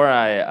before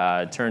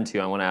I turn to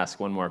you, I want to ask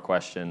one more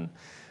question.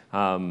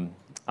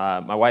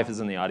 My wife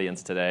is in the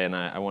audience today, and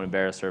I won't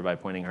embarrass her by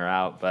pointing her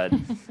out, but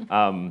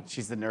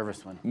she's the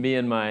nervous one. Me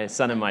and my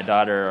son and my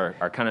daughter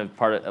are kind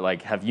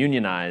of have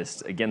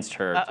unionized against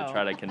her to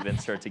try to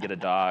convince her to get a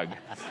dog.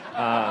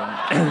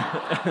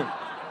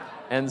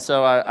 And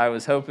so I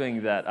was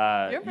hoping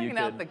that you're bringing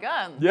out the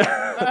gun.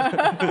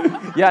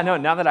 Yeah. Yeah. No.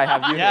 Now that I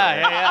have you here.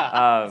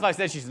 Yeah. That's why I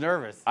said she's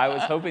nervous. I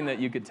was hoping that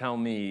you could tell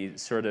me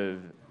sort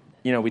of.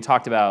 We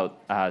talked about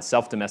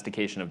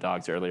self-domestication of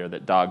dogs earlier.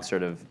 That dogs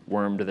sort of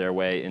wormed their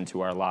way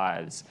into our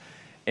lives,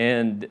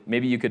 and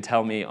maybe you could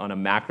tell me on a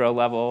macro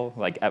level,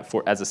 like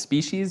as a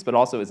species, but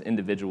also as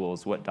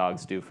individuals, what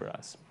dogs do for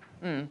us.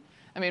 I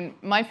mean,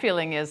 my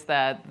feeling is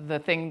that the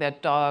thing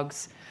that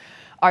dogs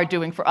are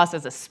doing for us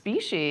as a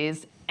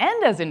species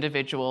and as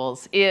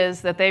individuals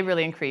is that they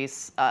really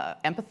increase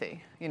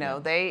empathy.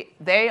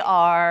 They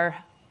are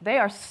they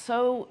are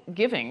so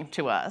giving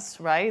to us,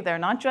 right? They're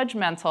not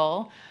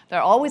judgmental.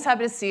 They're always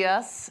happy to see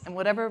us in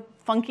whatever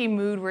funky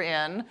mood we're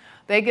in.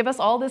 They give us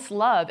all this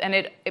love,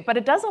 but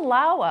it does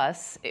allow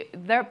us,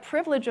 their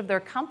privilege of their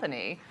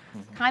company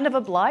kind of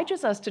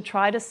obliges us to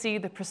try to see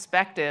the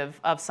perspective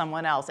of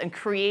someone else and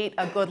create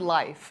a good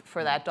life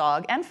for that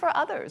dog and for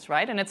others,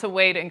 right? And it's a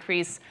way to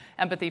increase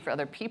empathy for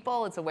other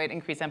people. It's a way to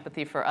increase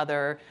empathy for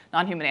other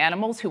non-human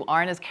animals who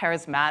aren't as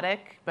charismatic,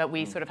 but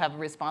we sort of have a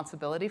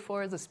responsibility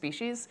for as a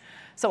species.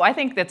 So I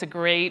think that's a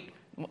great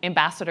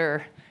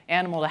ambassador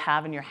animal to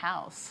have in your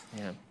house.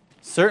 Yeah.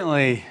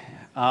 Certainly,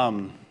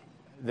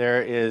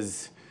 there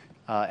is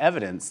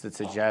evidence that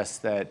suggests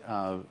that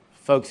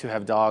folks who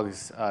have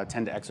dogs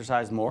tend to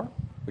exercise more,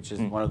 which is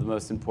one of the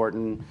most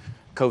important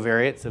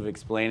covariates of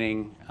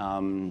explaining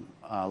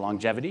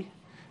longevity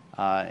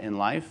in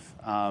life.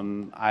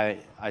 I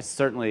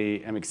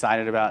certainly am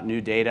excited about new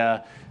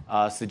data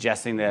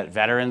suggesting that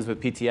veterans with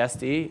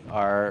PTSD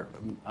are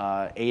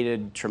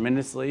aided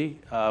tremendously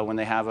when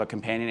they have a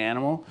companion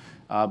animal.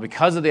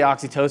 Because of the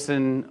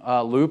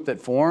oxytocin loop that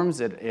forms,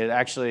 it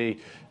actually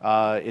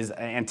is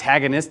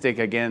antagonistic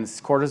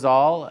against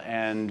cortisol,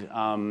 and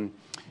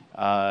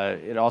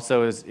it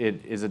also is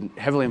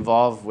heavily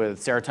involved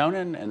with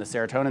serotonin and the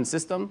serotonin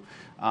system.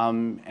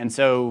 And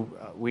so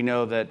we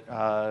know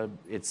that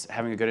it's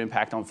having a good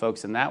impact on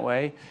folks in that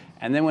way.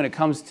 And then when it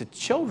comes to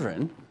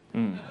children,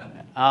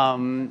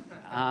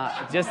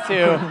 just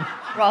to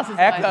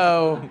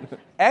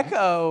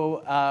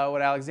echo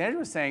what Alexandra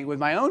was saying, with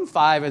my own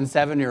 5- and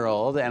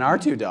 7-year-old and our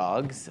 2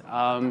 dogs,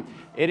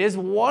 it is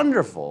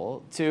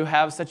wonderful to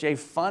have such a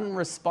fun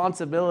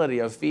responsibility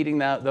of feeding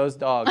those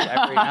dogs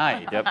every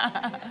night. Yep.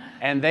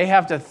 And they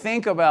have to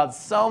think about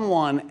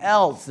someone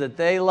else that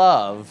they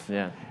love.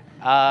 Yeah.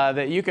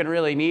 That you can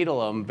really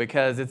needle them,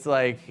 because it's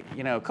like,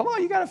 come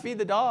on, you got to feed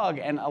the dog,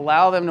 and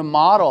allow them to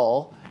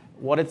model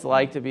what it's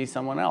like to be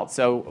someone else.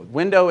 So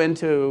window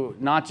into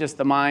not just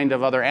the mind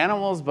of other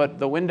animals, but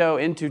the window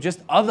into just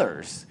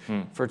others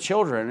for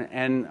children.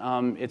 And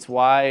it's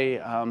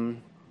why,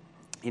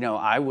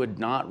 I would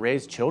not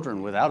raise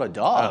children without a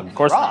dog. Of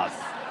course not.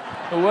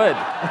 Who would?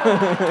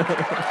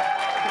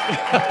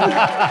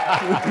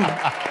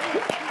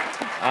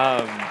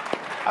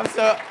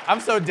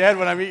 I'm so dead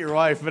when I meet your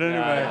wife, but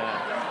anyway.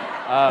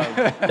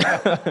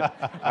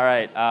 All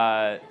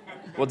right.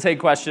 We'll take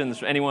questions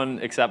from anyone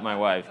except my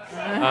wife.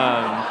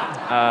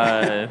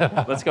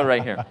 Let's go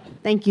right here.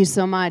 Thank you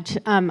so much.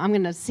 I'm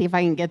going to see if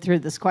I can get through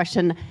this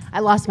question. I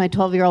lost my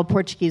 12-year-old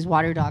Portuguese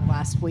water dog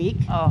last week.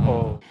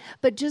 Oh.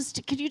 But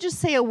could you just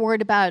say a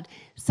word about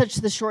such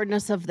the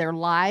shortness of their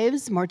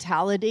lives,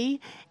 mortality,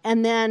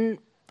 and then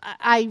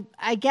I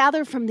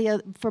gather from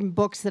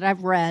books that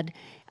I've read,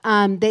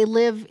 they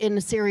live in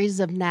a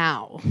series of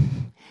now,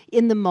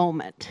 in the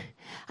moment.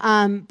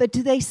 But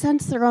do they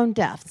sense their own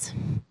deaths?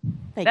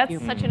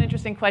 That's such an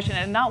interesting question,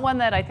 and not one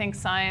that I think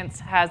science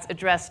has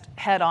addressed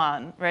head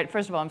on, right?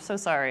 First of all, I'm so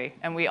sorry,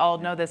 and we all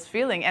know this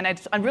feeling, and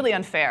it's really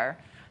unfair.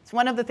 It's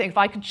one of the things,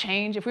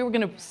 if we were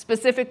going to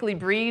specifically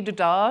breed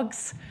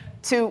dogs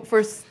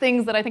for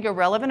things that I think are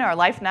relevant in our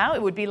life now,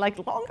 it would be like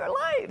longer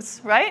lives,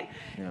 right?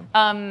 Yeah.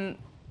 And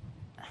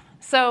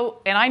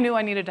I knew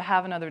I needed to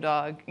have another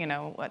dog,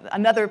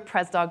 another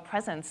dog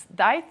presence.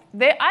 I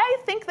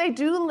think they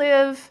do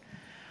live.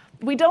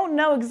 We don't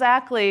know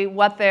exactly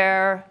what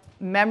their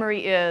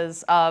memory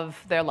is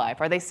of their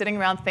life. Are they sitting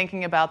around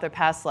thinking about their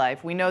past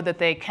life? We know that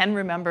they can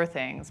remember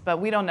things, but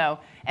we don't know.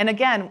 And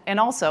again, and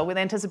also with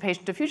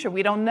anticipation to future,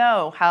 we don't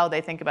know how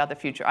they think about the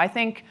future. I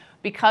think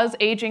because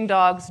aging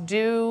dogs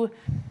do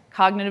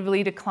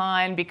cognitively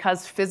decline,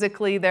 because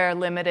physically they're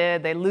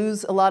limited, they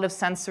lose a lot of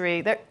sensory.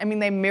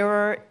 They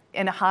mirror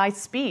in a high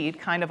speed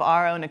kind of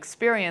our own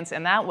experience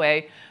in that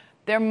way.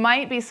 There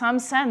might be some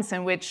sense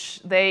in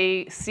which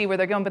they see where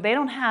they're going, but they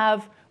don't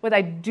have, what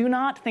I do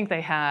not think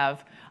they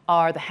have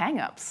are the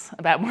hang-ups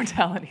about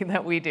mortality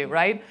that we do,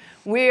 right?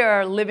 We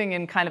are living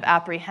in kind of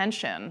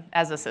apprehension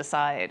as a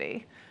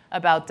society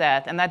about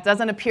death, and that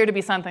doesn't appear to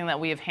be something that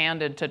we have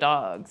handed to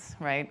dogs,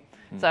 right?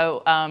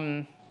 So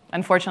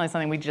unfortunately,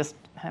 something we just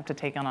have to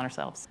take on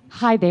ourselves.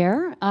 Hi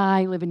there.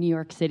 I live in New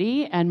York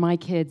City, and my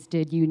kids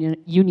did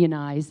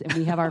unionize, and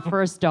we have our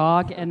first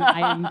dog, and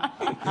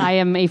I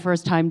am a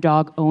first-time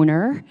dog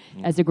owner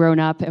as a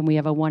grown-up, and we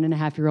have a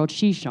 1.5-year-old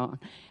Shishon.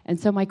 And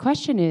so my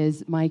question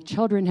is, my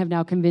children have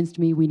now convinced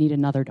me we need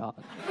another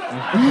dog.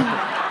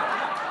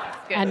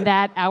 And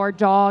that our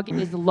dog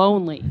is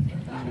lonely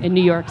in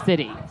New York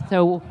City.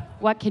 So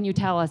what can you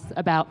tell us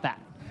about that?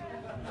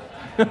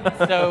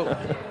 So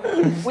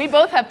we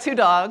both have 2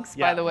 dogs,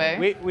 by the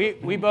way.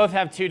 We both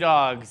have 2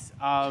 dogs.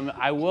 I'm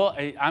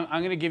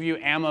going to give you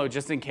ammo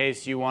just in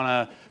case you want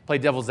to play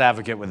devil's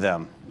advocate with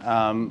them.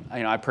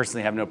 I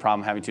personally have no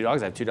problem having 2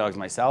 dogs. I have 2 dogs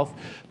myself.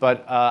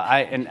 But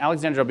and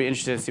Alexandra, I'll be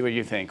interested to see what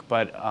you think.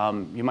 But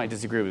you might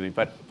disagree with me.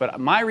 But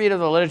my read of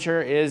the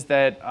literature is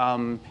that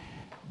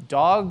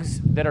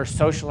dogs that are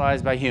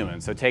socialized by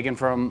humans, so taken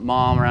from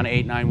mom around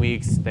 8-9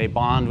 weeks, they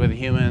bond with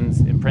humans,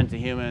 imprint to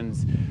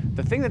humans.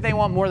 The thing that they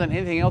want more than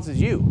anything else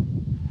is you.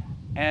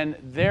 and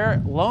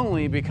they're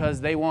lonely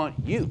because they want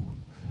you.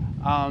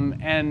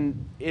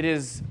 And it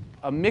is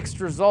a mixed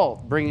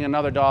result bringing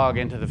another dog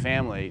into the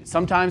family.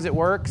 Sometimes it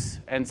works,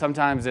 and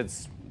sometimes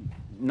it's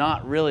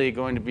not really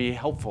going to be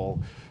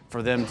helpful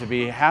for them to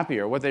be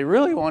happier. What they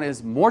really want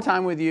is more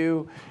time with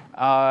you.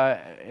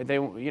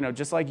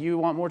 Just like you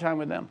want more time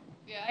with them.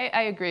 Yeah,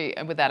 I agree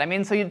with that. I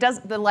mean, so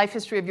the life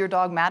history of your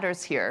dog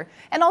matters here.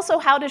 And also,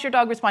 how does your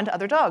dog respond to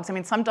other dogs? I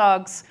mean, some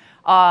dogs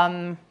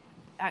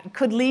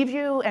could leave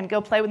you and go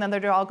play with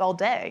another dog all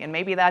day, and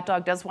maybe that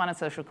dog does want a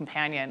social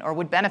companion or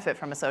would benefit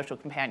from a social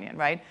companion,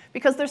 right?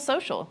 Because they're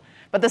social.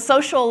 But the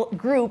social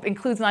group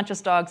includes not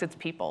just dogs, it's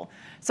people.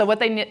 So what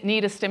they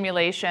need is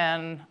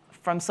stimulation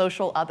from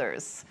social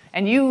others.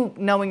 And you,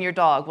 knowing your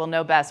dog, will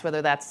know best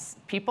whether that's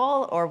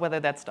people or whether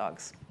that's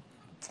dogs.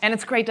 And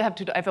it's great to have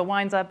if it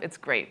winds up, it's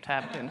great to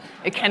have two.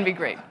 It can be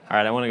great. All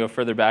right, I want to go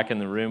further back in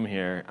the room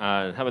here.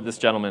 How about this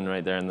gentleman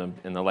right there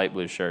in the light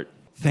blue shirt?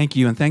 Thank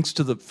you, and thanks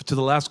to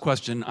the last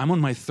question. I'm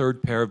on my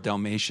third pair of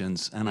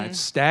Dalmatians, and I've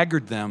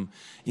staggered them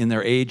in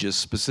their ages,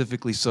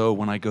 specifically so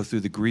when I go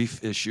through the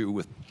grief issue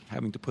with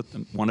having to put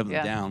one of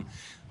them down.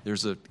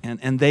 There's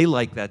and they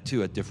like that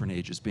too at different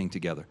ages, being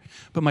together.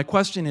 But my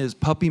question is,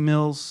 puppy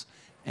mills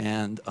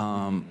and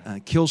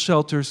kill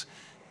shelters,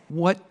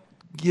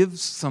 give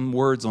some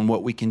words on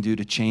what we can do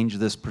to change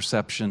this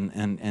perception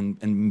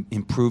and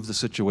improve the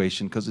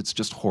situation, because it's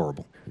just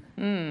horrible.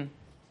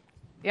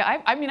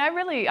 Yeah,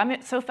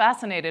 I'm so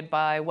fascinated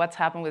by what's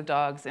happened with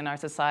dogs in our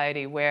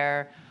society,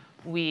 where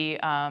we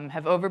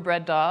have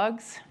overbred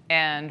dogs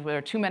and there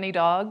are too many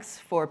dogs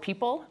for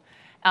people.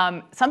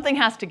 Something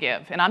has to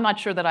give, and I'm not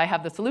sure that I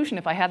have the solution.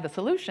 If I had the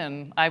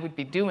solution, I would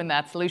be doing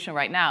that solution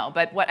right now.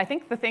 But what I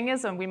think the thing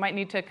is, we might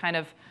need to kind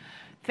of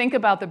think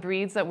about the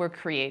breeds that we're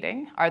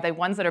creating. Are they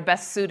ones that are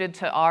best suited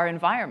to our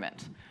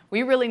environment?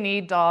 We really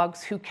need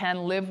dogs who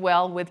can live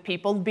well with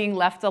people being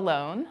left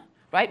alone,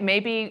 right?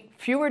 Maybe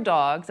fewer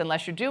dogs,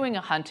 unless you're doing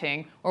a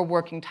hunting or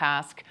working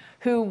task,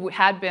 who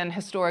had been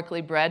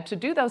historically bred to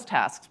do those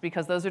tasks,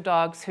 because those are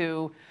dogs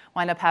who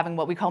wind up having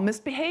what we call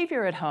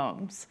misbehavior at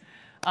homes,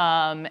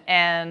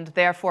 and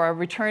therefore a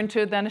return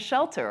to then a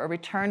shelter or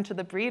return to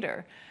the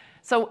breeder.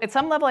 So at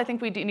some level, I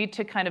think we need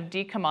to kind of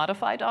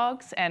decommodify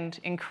dogs and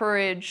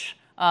encourage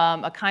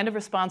a kind of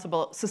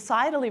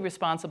societally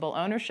responsible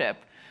ownership,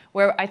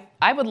 where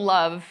I would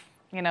love,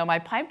 my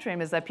pipe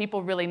dream is that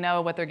people really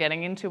know what they're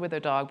getting into with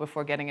their dog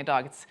before getting a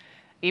dog.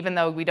 Even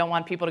though we don't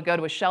want people to go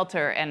to a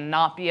shelter and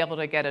not be able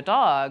to get a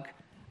dog,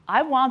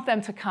 I want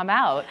them to come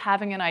out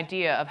having an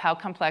idea of how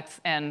complex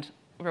and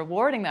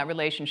rewarding that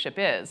relationship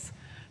is,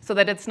 so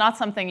that it's not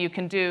something you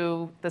can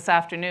do this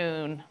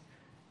afternoon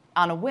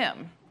on a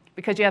whim,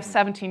 because you have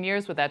 17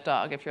 years with that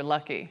dog if you're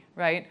lucky,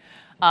 right?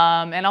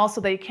 And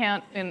also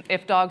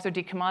if dogs are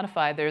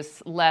decommodified,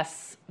 there's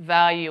less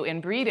value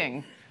in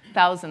breeding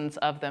thousands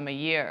of them a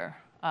year.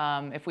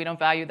 If we don't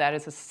value that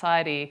as a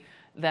society,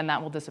 then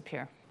that will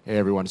disappear. Hey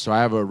everyone, so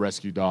I have a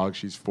rescue dog.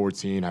 She's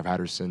 14. I've had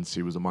her since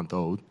she was a month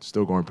old.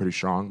 Still going pretty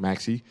strong,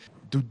 Maxie.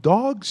 Do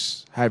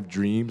dogs have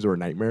dreams or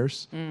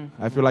nightmares?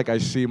 I feel like I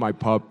see my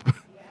pup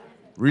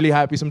really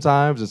happy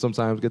sometimes and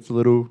sometimes gets a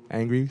little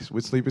angry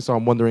with sleeping. So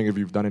I'm wondering if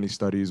you've done any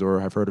studies or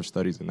have heard of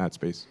studies in that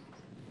space.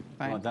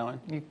 You want that one?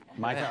 You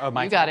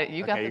got it.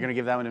 You got it. You're going to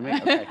give that one to me?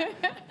 Okay.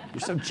 You're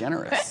so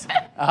generous.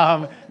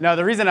 No,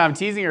 the reason I'm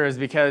teasing her is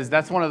because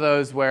that's one of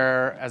those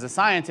where, as a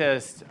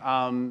scientist,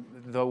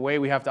 the way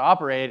we have to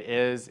operate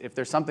is if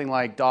there's something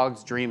like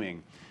dogs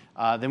dreaming,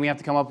 then we have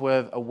to come up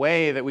with a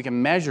way that we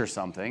can measure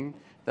something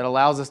that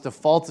allows us to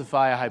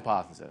falsify a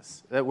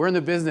hypothesis. That we're in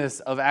the business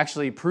of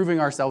actually proving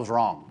ourselves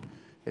wrong.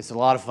 It's a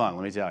lot of fun,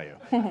 let me tell you.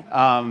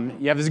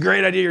 You have this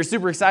great idea you're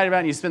super excited about,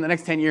 and you spend the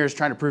next 10 years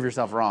trying to prove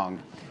yourself wrong.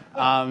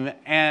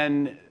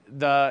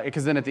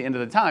 Because then at the end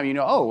of the time,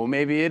 oh, well,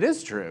 maybe it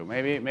is true.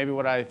 Maybe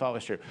what I thought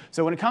was true.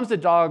 So when it comes to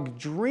dog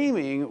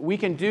dreaming, we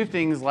can do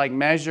things like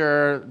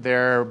measure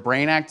their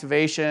brain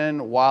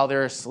activation while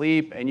they're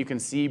asleep, and you can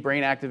see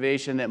brain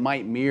activation that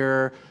might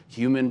mirror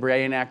human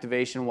brain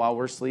activation while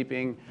we're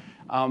sleeping.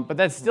 But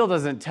that still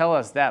doesn't tell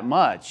us that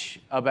much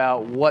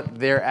about what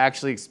they're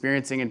actually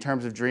experiencing in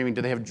terms of dreaming.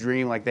 Do they have a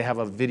dream like they have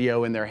a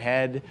video in their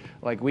head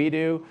like we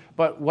do?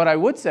 But what I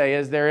would say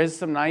is there is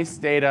some nice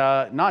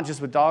data, not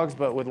just with dogs,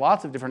 but with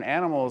lots of different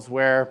animals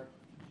where,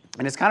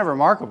 and it's kind of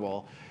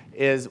remarkable,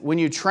 is when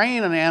you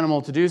train an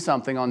animal to do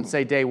something on,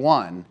 say, day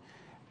one,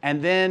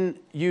 and then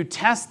you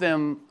test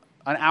them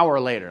an hour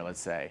later, let's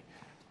say.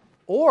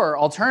 Or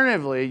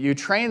alternatively, you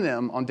train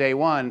them on day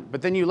one,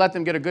 but then you let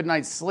them get a good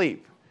night's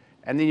sleep,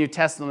 and then you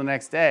test them the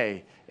next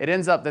day, it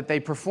ends up that they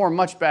perform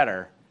much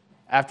better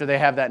after they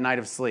have that night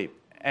of sleep.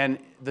 And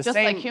just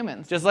like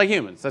humans. Just like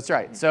humans, that's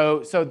right.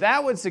 So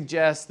that would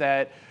suggest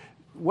that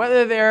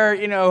whether they're,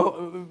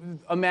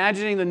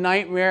 imagining the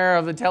nightmare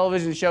of the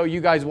television show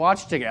you guys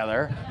watch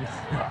together,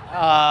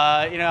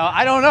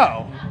 I don't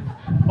know.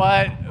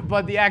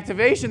 But the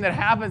activation that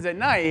happens at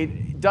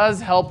night does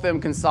help them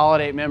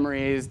consolidate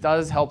memories,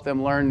 does help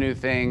them learn new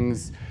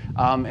things.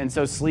 And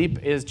so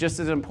sleep is just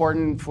as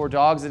important for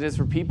dogs as it is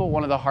for people.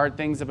 One of the hard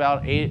things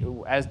about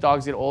as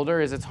dogs get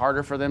older is it's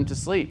harder for them to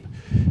sleep.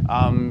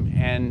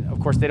 And of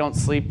course, they don't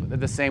sleep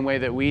the same way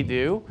that we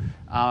do.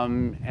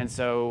 And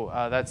so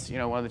that's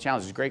one of the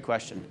challenges. Great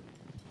question.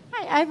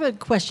 Hi, I have a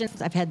question.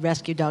 I've had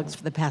rescue dogs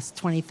for the past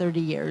 20, 30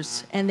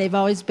 years, and they've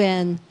always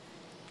been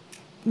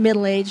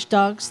middle-aged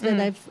dogs that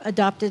I've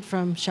adopted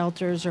from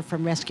shelters or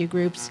from rescue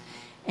groups.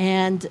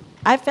 And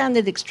I found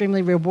it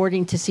extremely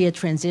rewarding to see a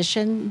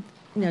transition,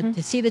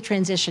 to see the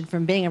transition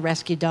from being a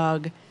rescue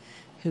dog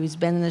who's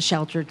been in a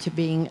shelter to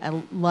being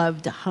a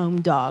loved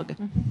home dog.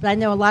 But I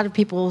know a lot of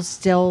people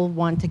still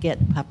want to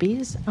get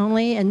puppies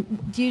only.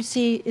 And do you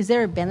see, is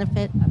there a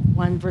benefit of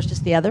one versus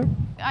the other?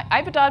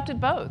 I've adopted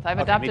both. I've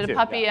adopted a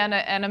puppy yeah.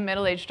 and a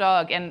middle-aged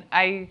dog. And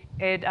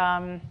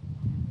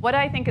what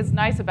I think is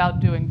nice about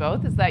doing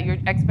both is that your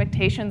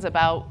expectations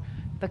about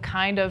the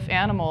kind of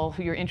animal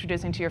who you're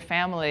introducing to your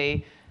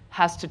family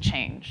has to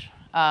change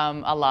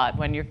a lot.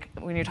 When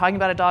you're talking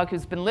about a dog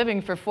who's been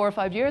living for 4 or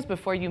 5 years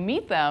before you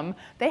meet them,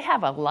 they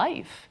have a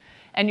life.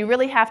 And you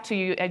really have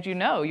to, as you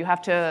know, you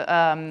have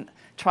to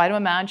try to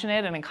imagine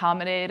it and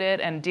accommodate it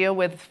and deal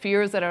with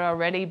fears that are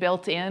already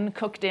built in,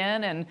 cooked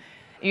in, and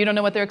you don't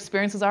know what their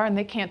experiences are, and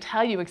they can't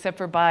tell you except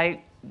for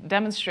by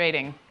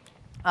demonstrating.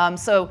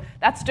 So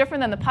that's different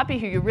than the puppy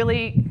who you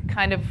really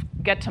kind of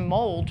get to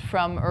mold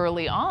from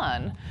early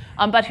on,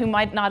 but who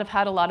might not have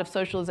had a lot of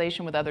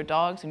socialization with other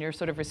dogs, and you're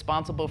sort of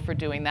responsible for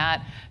doing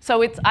that.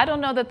 So I don't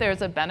know that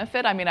there's a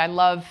benefit. I mean, I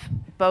love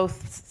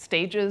both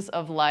stages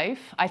of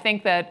life. I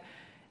think that,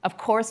 of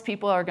course,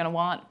 people are going to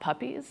want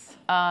puppies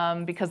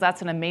because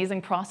that's an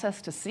amazing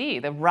process to see,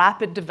 the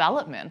rapid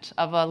development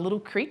of a little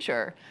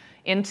creature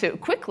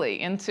quickly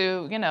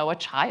into a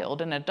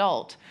child, an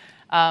adult.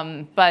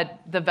 But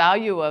the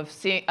value of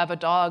a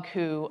dog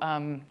who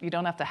you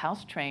don't have to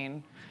house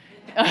train,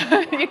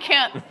 you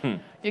can't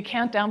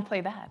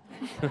downplay that.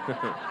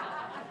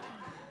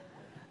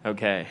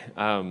 Okay,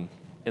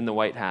 in the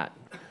white hat.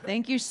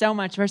 Thank you so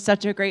much for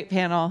such a great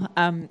panel.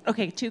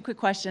 Okay, 2 quick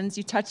questions.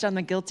 You touched on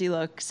the guilty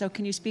look. So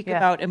can you speak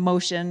about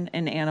emotion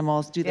in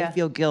animals? Do they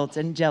feel guilt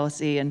and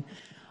jealousy and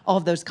all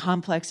of those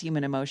complex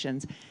human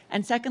emotions?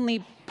 And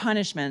secondly,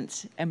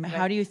 punishment. And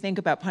how do you think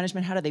about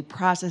punishment? How do they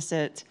process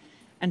it?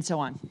 And so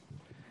on.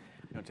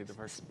 You want to take the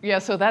first? Yeah,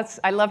 so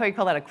I love how you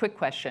call that a quick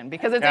question,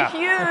 because it's a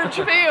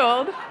huge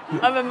field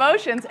of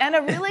emotions and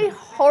a really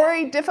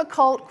hoary,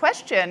 difficult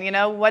question.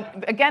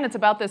 Again, it's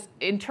about this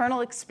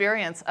internal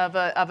experience of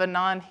a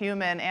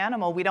non-human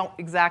animal. We don't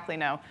exactly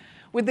know.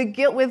 With the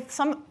guilt,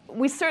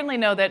 we certainly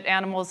know that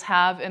animals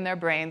have in their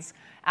brains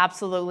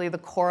absolutely the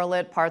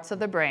correlate parts of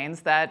the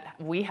brains that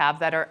we have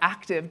that are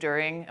active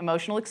during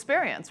emotional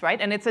experience, right?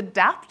 And it's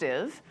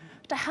adaptive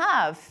to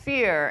have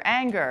fear,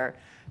 anger,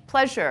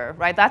 pleasure,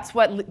 right? That's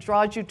what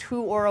draws you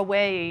to or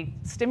away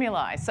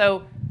stimuli.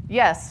 So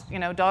yes,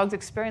 dogs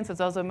experience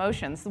those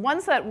emotions. The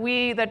ones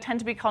that tend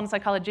to be called in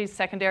psychology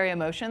secondary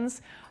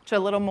emotions, which are a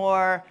little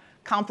more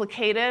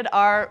complicated,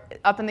 are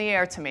up in the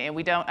air to me.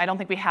 And I don't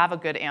think we have a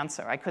good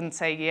answer. I couldn't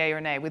say yay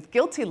or nay. With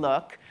guilty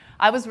look,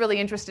 I was really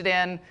interested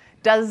in,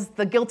 does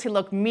the guilty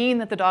look mean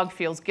that the dog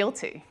feels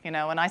guilty? And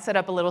I set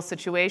up a little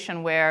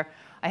situation where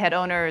I had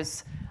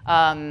owners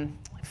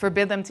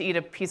forbid them to eat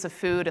a piece of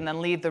food and then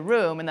leave the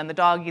room, and then the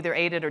dog either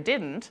ate it or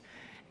didn't.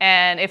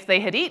 And if they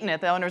had eaten it,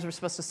 the owners were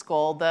supposed to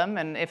scold them,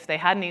 and if they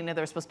hadn't eaten it,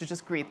 they were supposed to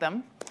just greet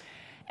them.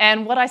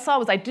 And what I saw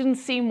was I didn't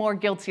see more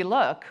guilty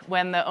look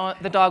when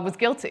the dog was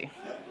guilty.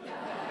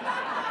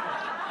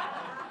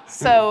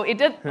 So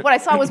what I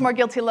saw was more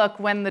guilty look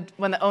when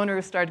the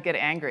owners started to get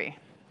angry.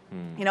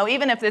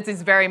 Even if it's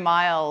these very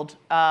mild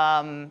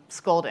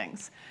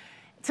scoldings.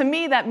 To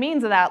me, that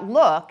means that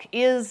look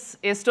is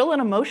still an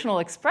emotional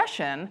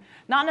expression,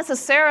 not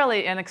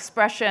necessarily an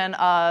expression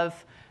of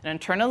an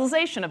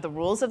internalization of the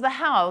rules of the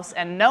house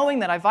and knowing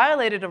that I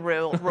violated a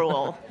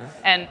rule.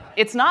 And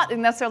it's not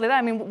necessarily that.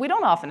 I mean, we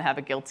don't often have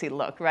a guilty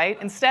look, right?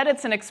 Instead,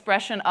 it's an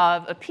expression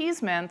of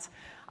appeasement.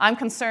 I'm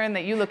concerned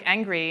that you look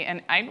angry,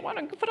 and I want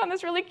to put on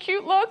this really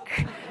cute look.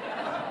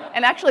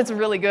 And actually, it's a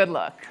really good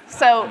look.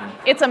 So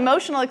it's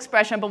emotional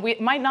expression, but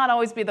it might not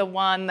always be the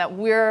one that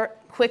we're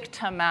quick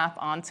to map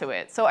onto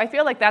it. So I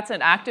feel like that's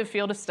an active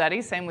field of study,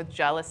 same with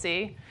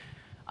jealousy.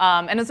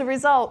 And as a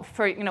result,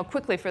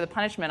 quickly for the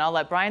punishment, I'll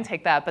let Brian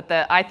take that, but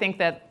I think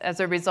that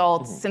as a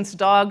result, since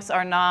dogs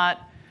are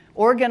not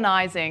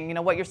organizing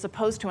what you're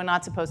supposed to and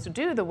not supposed to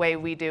do the way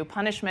we do,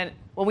 punishment,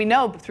 well, we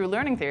know through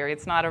learning theory,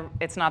 it's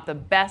not the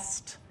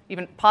best,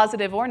 even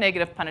positive or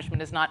negative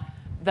punishment is not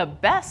the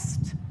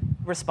best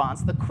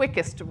response, the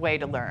quickest way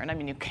to learn. I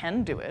mean, you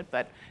can do it,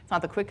 but it's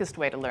not the quickest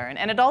way to learn.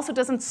 And it also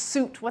doesn't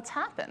suit what's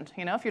happened.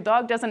 If your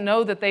dog doesn't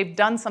know that they've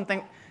done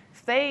something,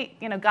 if they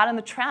got in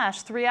the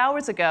trash 3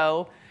 hours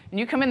ago, and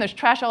you come in, there's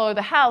trash all over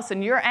the house,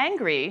 and you're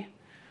angry,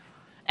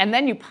 and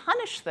then you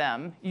punish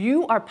them,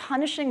 you are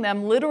punishing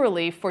them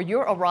literally for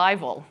your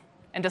arrival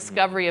and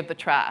discovery of the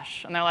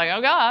trash. And they're like,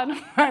 oh God,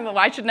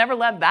 I should never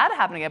let that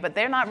happen again. But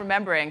they're not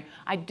remembering,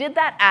 I did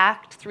that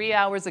act 3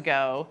 hours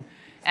ago,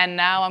 and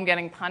now I'm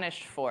getting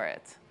punished for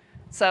it.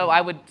 So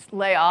I would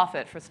lay off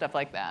it for stuff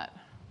like that.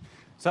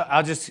 So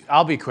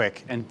I'll be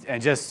quick and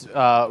just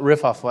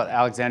riff off what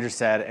Alexandra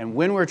said. And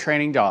when we're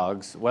training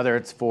dogs, whether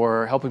it's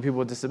for helping people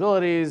with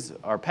disabilities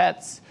or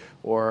pets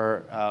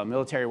or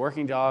military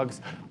working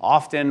dogs,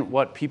 often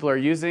what people are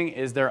using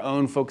is their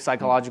own folk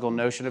psychological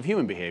notion of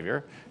human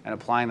behavior and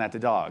applying that to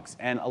dogs.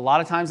 And a lot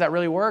of times that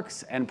really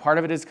works. And part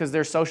of it is because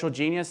their social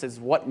genius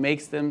is what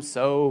makes them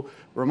so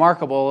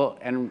remarkable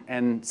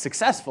and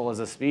successful as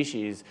a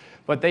species.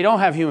 But they don't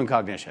have human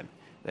cognition.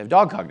 They have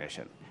dog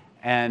cognition.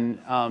 And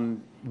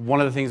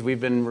one of the things we've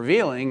been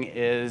revealing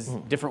is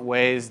different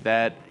ways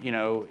that,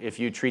 if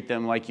you treat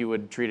them like you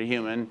would treat a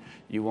human,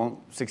 you won't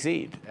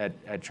succeed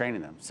at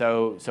training them.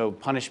 So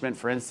punishment,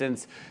 for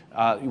instance,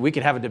 we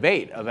could have a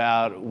debate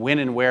about when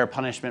and where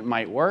punishment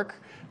might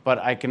work, but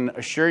I can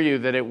assure you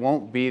that it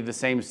won't be the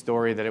same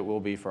story that it will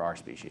be for our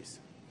species.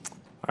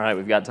 All right,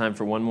 we've got time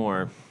for one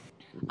more.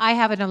 I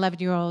have an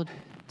 11-year-old,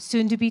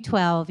 soon to be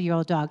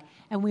 12-year-old dog,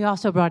 and we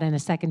also brought in a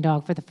second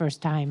dog for the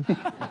first time.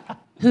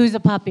 Who's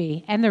a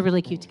puppy, and they're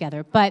really cute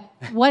together. But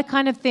what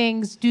kind of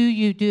things do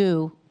you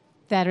do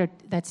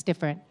that's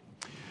different?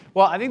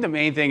 Well, I think the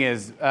main thing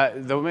is,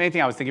 the main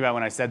thing I was thinking about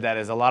when I said that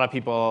is a lot of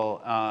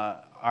people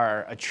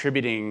are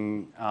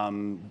attributing,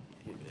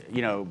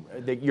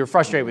 that you're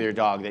frustrated with your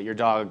dog, that your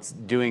dog's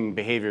doing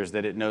behaviors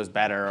that it knows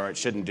better or it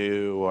shouldn't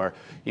do, or,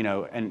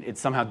 and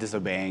it's somehow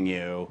disobeying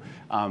you.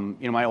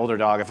 My older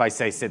dog, if I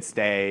say sit,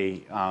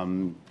 stay,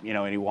 and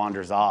he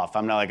wanders off,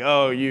 I'm not like,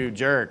 oh, you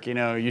jerk,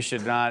 you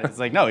should not. It's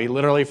like, no, he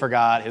literally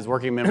forgot. His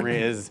working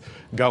memory is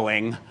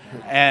going.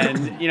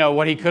 And,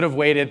 what he could have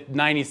waited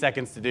 90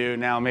 seconds to do,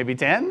 now maybe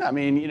 10. I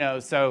mean,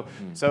 so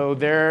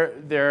there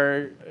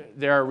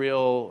are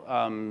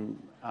real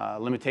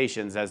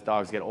limitations as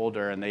dogs get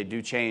older, and they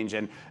do change.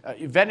 And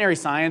veterinary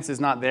science is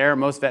not there.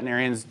 Most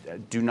veterinarians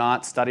do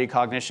not study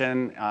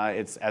cognition.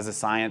 It's as a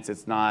science,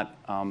 it's not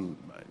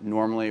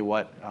normally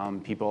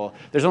what people.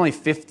 There's only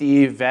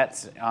 50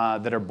 vets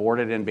that are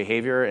boarded in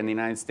behavior in the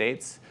United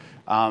States.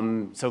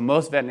 So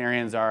most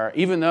veterinarians are,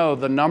 even though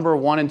the number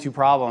 1 and 2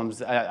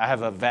 problems, I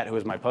have a vet who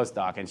was my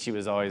postdoc, and she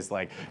was always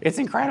like, it's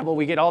incredible,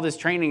 we get all this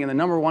training, and the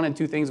number 1 and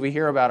 2 things we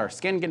hear about are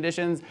skin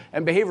conditions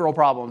and behavioral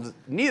problems,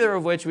 neither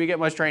of which we get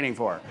much training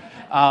for.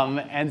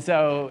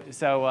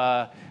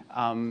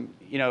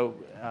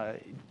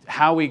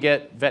 How we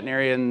get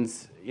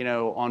veterinarians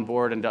on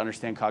board and to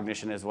understand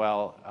cognition as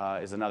well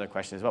is another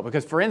question as well.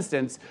 Because, for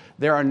instance,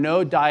 there are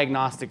no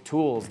diagnostic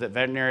tools that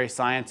veterinary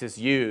scientists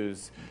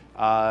use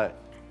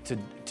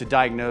to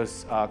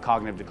diagnose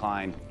cognitive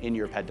decline in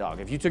your pet dog.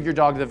 If you took your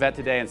dog to the vet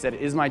today and said,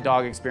 is my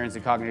dog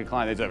experiencing cognitive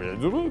decline? They'd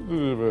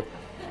say,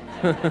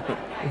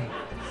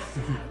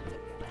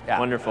 yeah.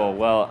 Wonderful.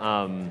 Well,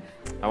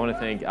 I want to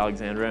thank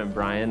Alexandra and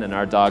Brian and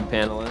our dog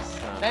panelists.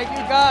 Thank you,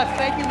 Gus.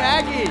 Thank you,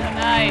 Maggie. Good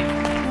night.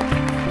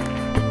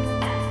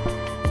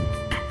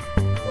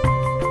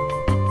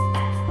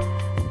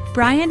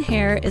 Brian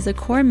Hare is a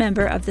core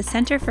member of the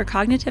Center for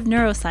Cognitive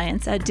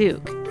Neuroscience at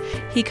Duke.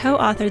 He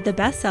co-authored the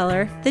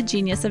bestseller, The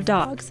Genius of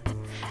Dogs.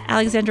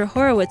 Alexandra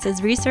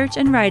Horowitz's research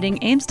and writing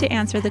aims to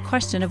answer the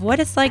question of what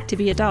it's like to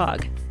be a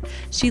dog.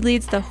 She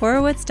leads the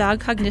Horowitz Dog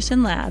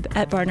Cognition Lab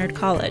at Barnard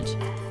College.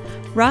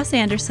 Ross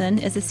Anderson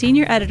is a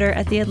senior editor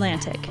at The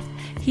Atlantic.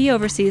 He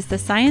oversees the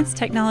science,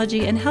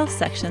 technology, and health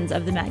sections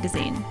of the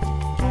magazine.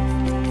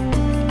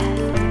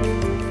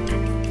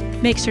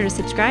 Make sure to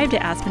subscribe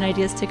to Aspen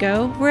Ideas To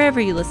Go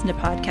wherever you listen to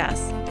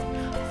podcasts.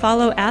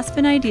 Follow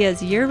Aspen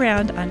Ideas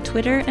year-round on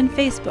Twitter and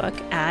Facebook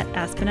at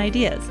Aspen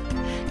Ideas.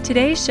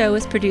 Today's show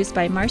is produced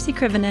by Marcy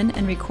Krivonen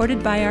and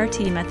recorded by our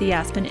team at the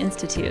Aspen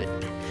Institute.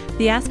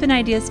 The Aspen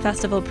Ideas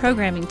Festival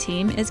programming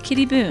team is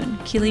Kitty Boone,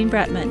 Keeleen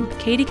Bretman,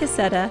 Katie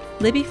Cassetta,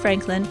 Libby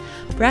Franklin,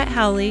 Brett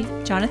Howley,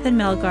 Jonathan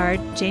Melgard,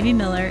 Jamie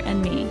Miller,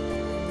 and me.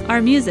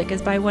 Our music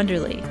is by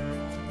Wonderly.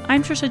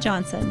 I'm Trisha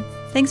Johnson.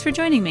 Thanks for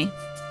joining me.